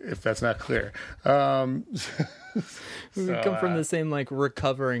 if that's not clear. We come from the same like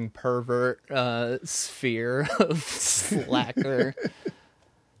recovering pervert sphere of slacker.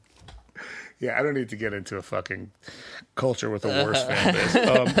 Yeah, I don't need to get into a fucking culture with a worse fan base.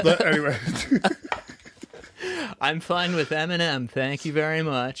 But anyway. I'm fine with Eminem. Thank you very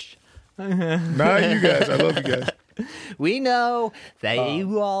much. Not you guys. I love you guys. We know that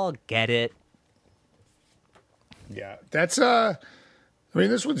you all get it. Yeah, that's I mean,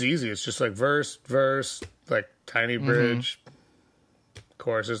 this one's easy. It's just like verse, like tiny bridge,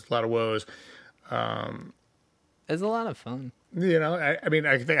 choruses, a lot of woes. It's a lot of fun. You know, I mean,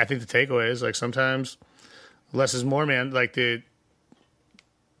 I think the takeaway is like sometimes less is more, man. Like the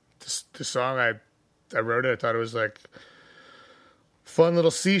song I wrote it. I thought it was like fun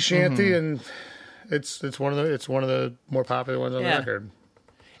little sea shanty, and it's one of the more popular ones on the record.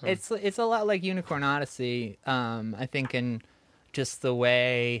 So. It's a lot like Unicorn Odyssey. I think in just the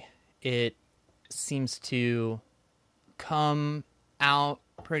way it seems to come out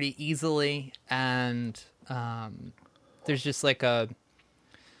pretty easily, and there's just like a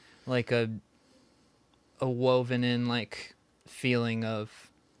woven in like feeling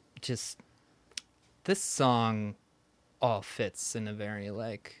of just this song all fits in a very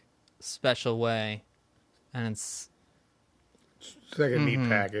like special way, and it's like a neat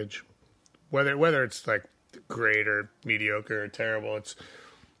package. Whether it's like great or mediocre or terrible, it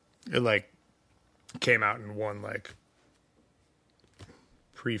like came out in one like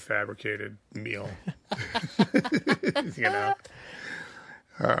prefabricated meal. You know.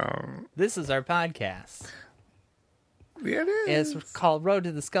 This is our podcast. Yeah, it is. It's called Road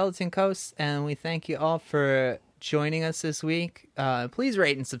to the Skeleton Coast, and we thank you all for joining us this week. Please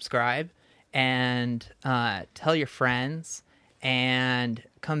rate and subscribe, and tell your friends, and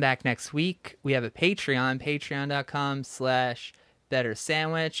come back next week. We have a Patreon,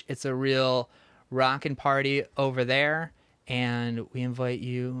 patreon.com/bettersandwich. It's a real rockin' party over there, and we invite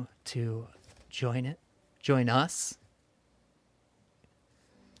you to join us. Join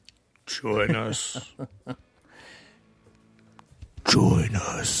us. Join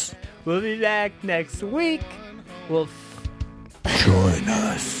us. We'll be back next week. Join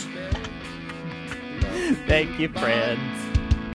us. Thank you, friends.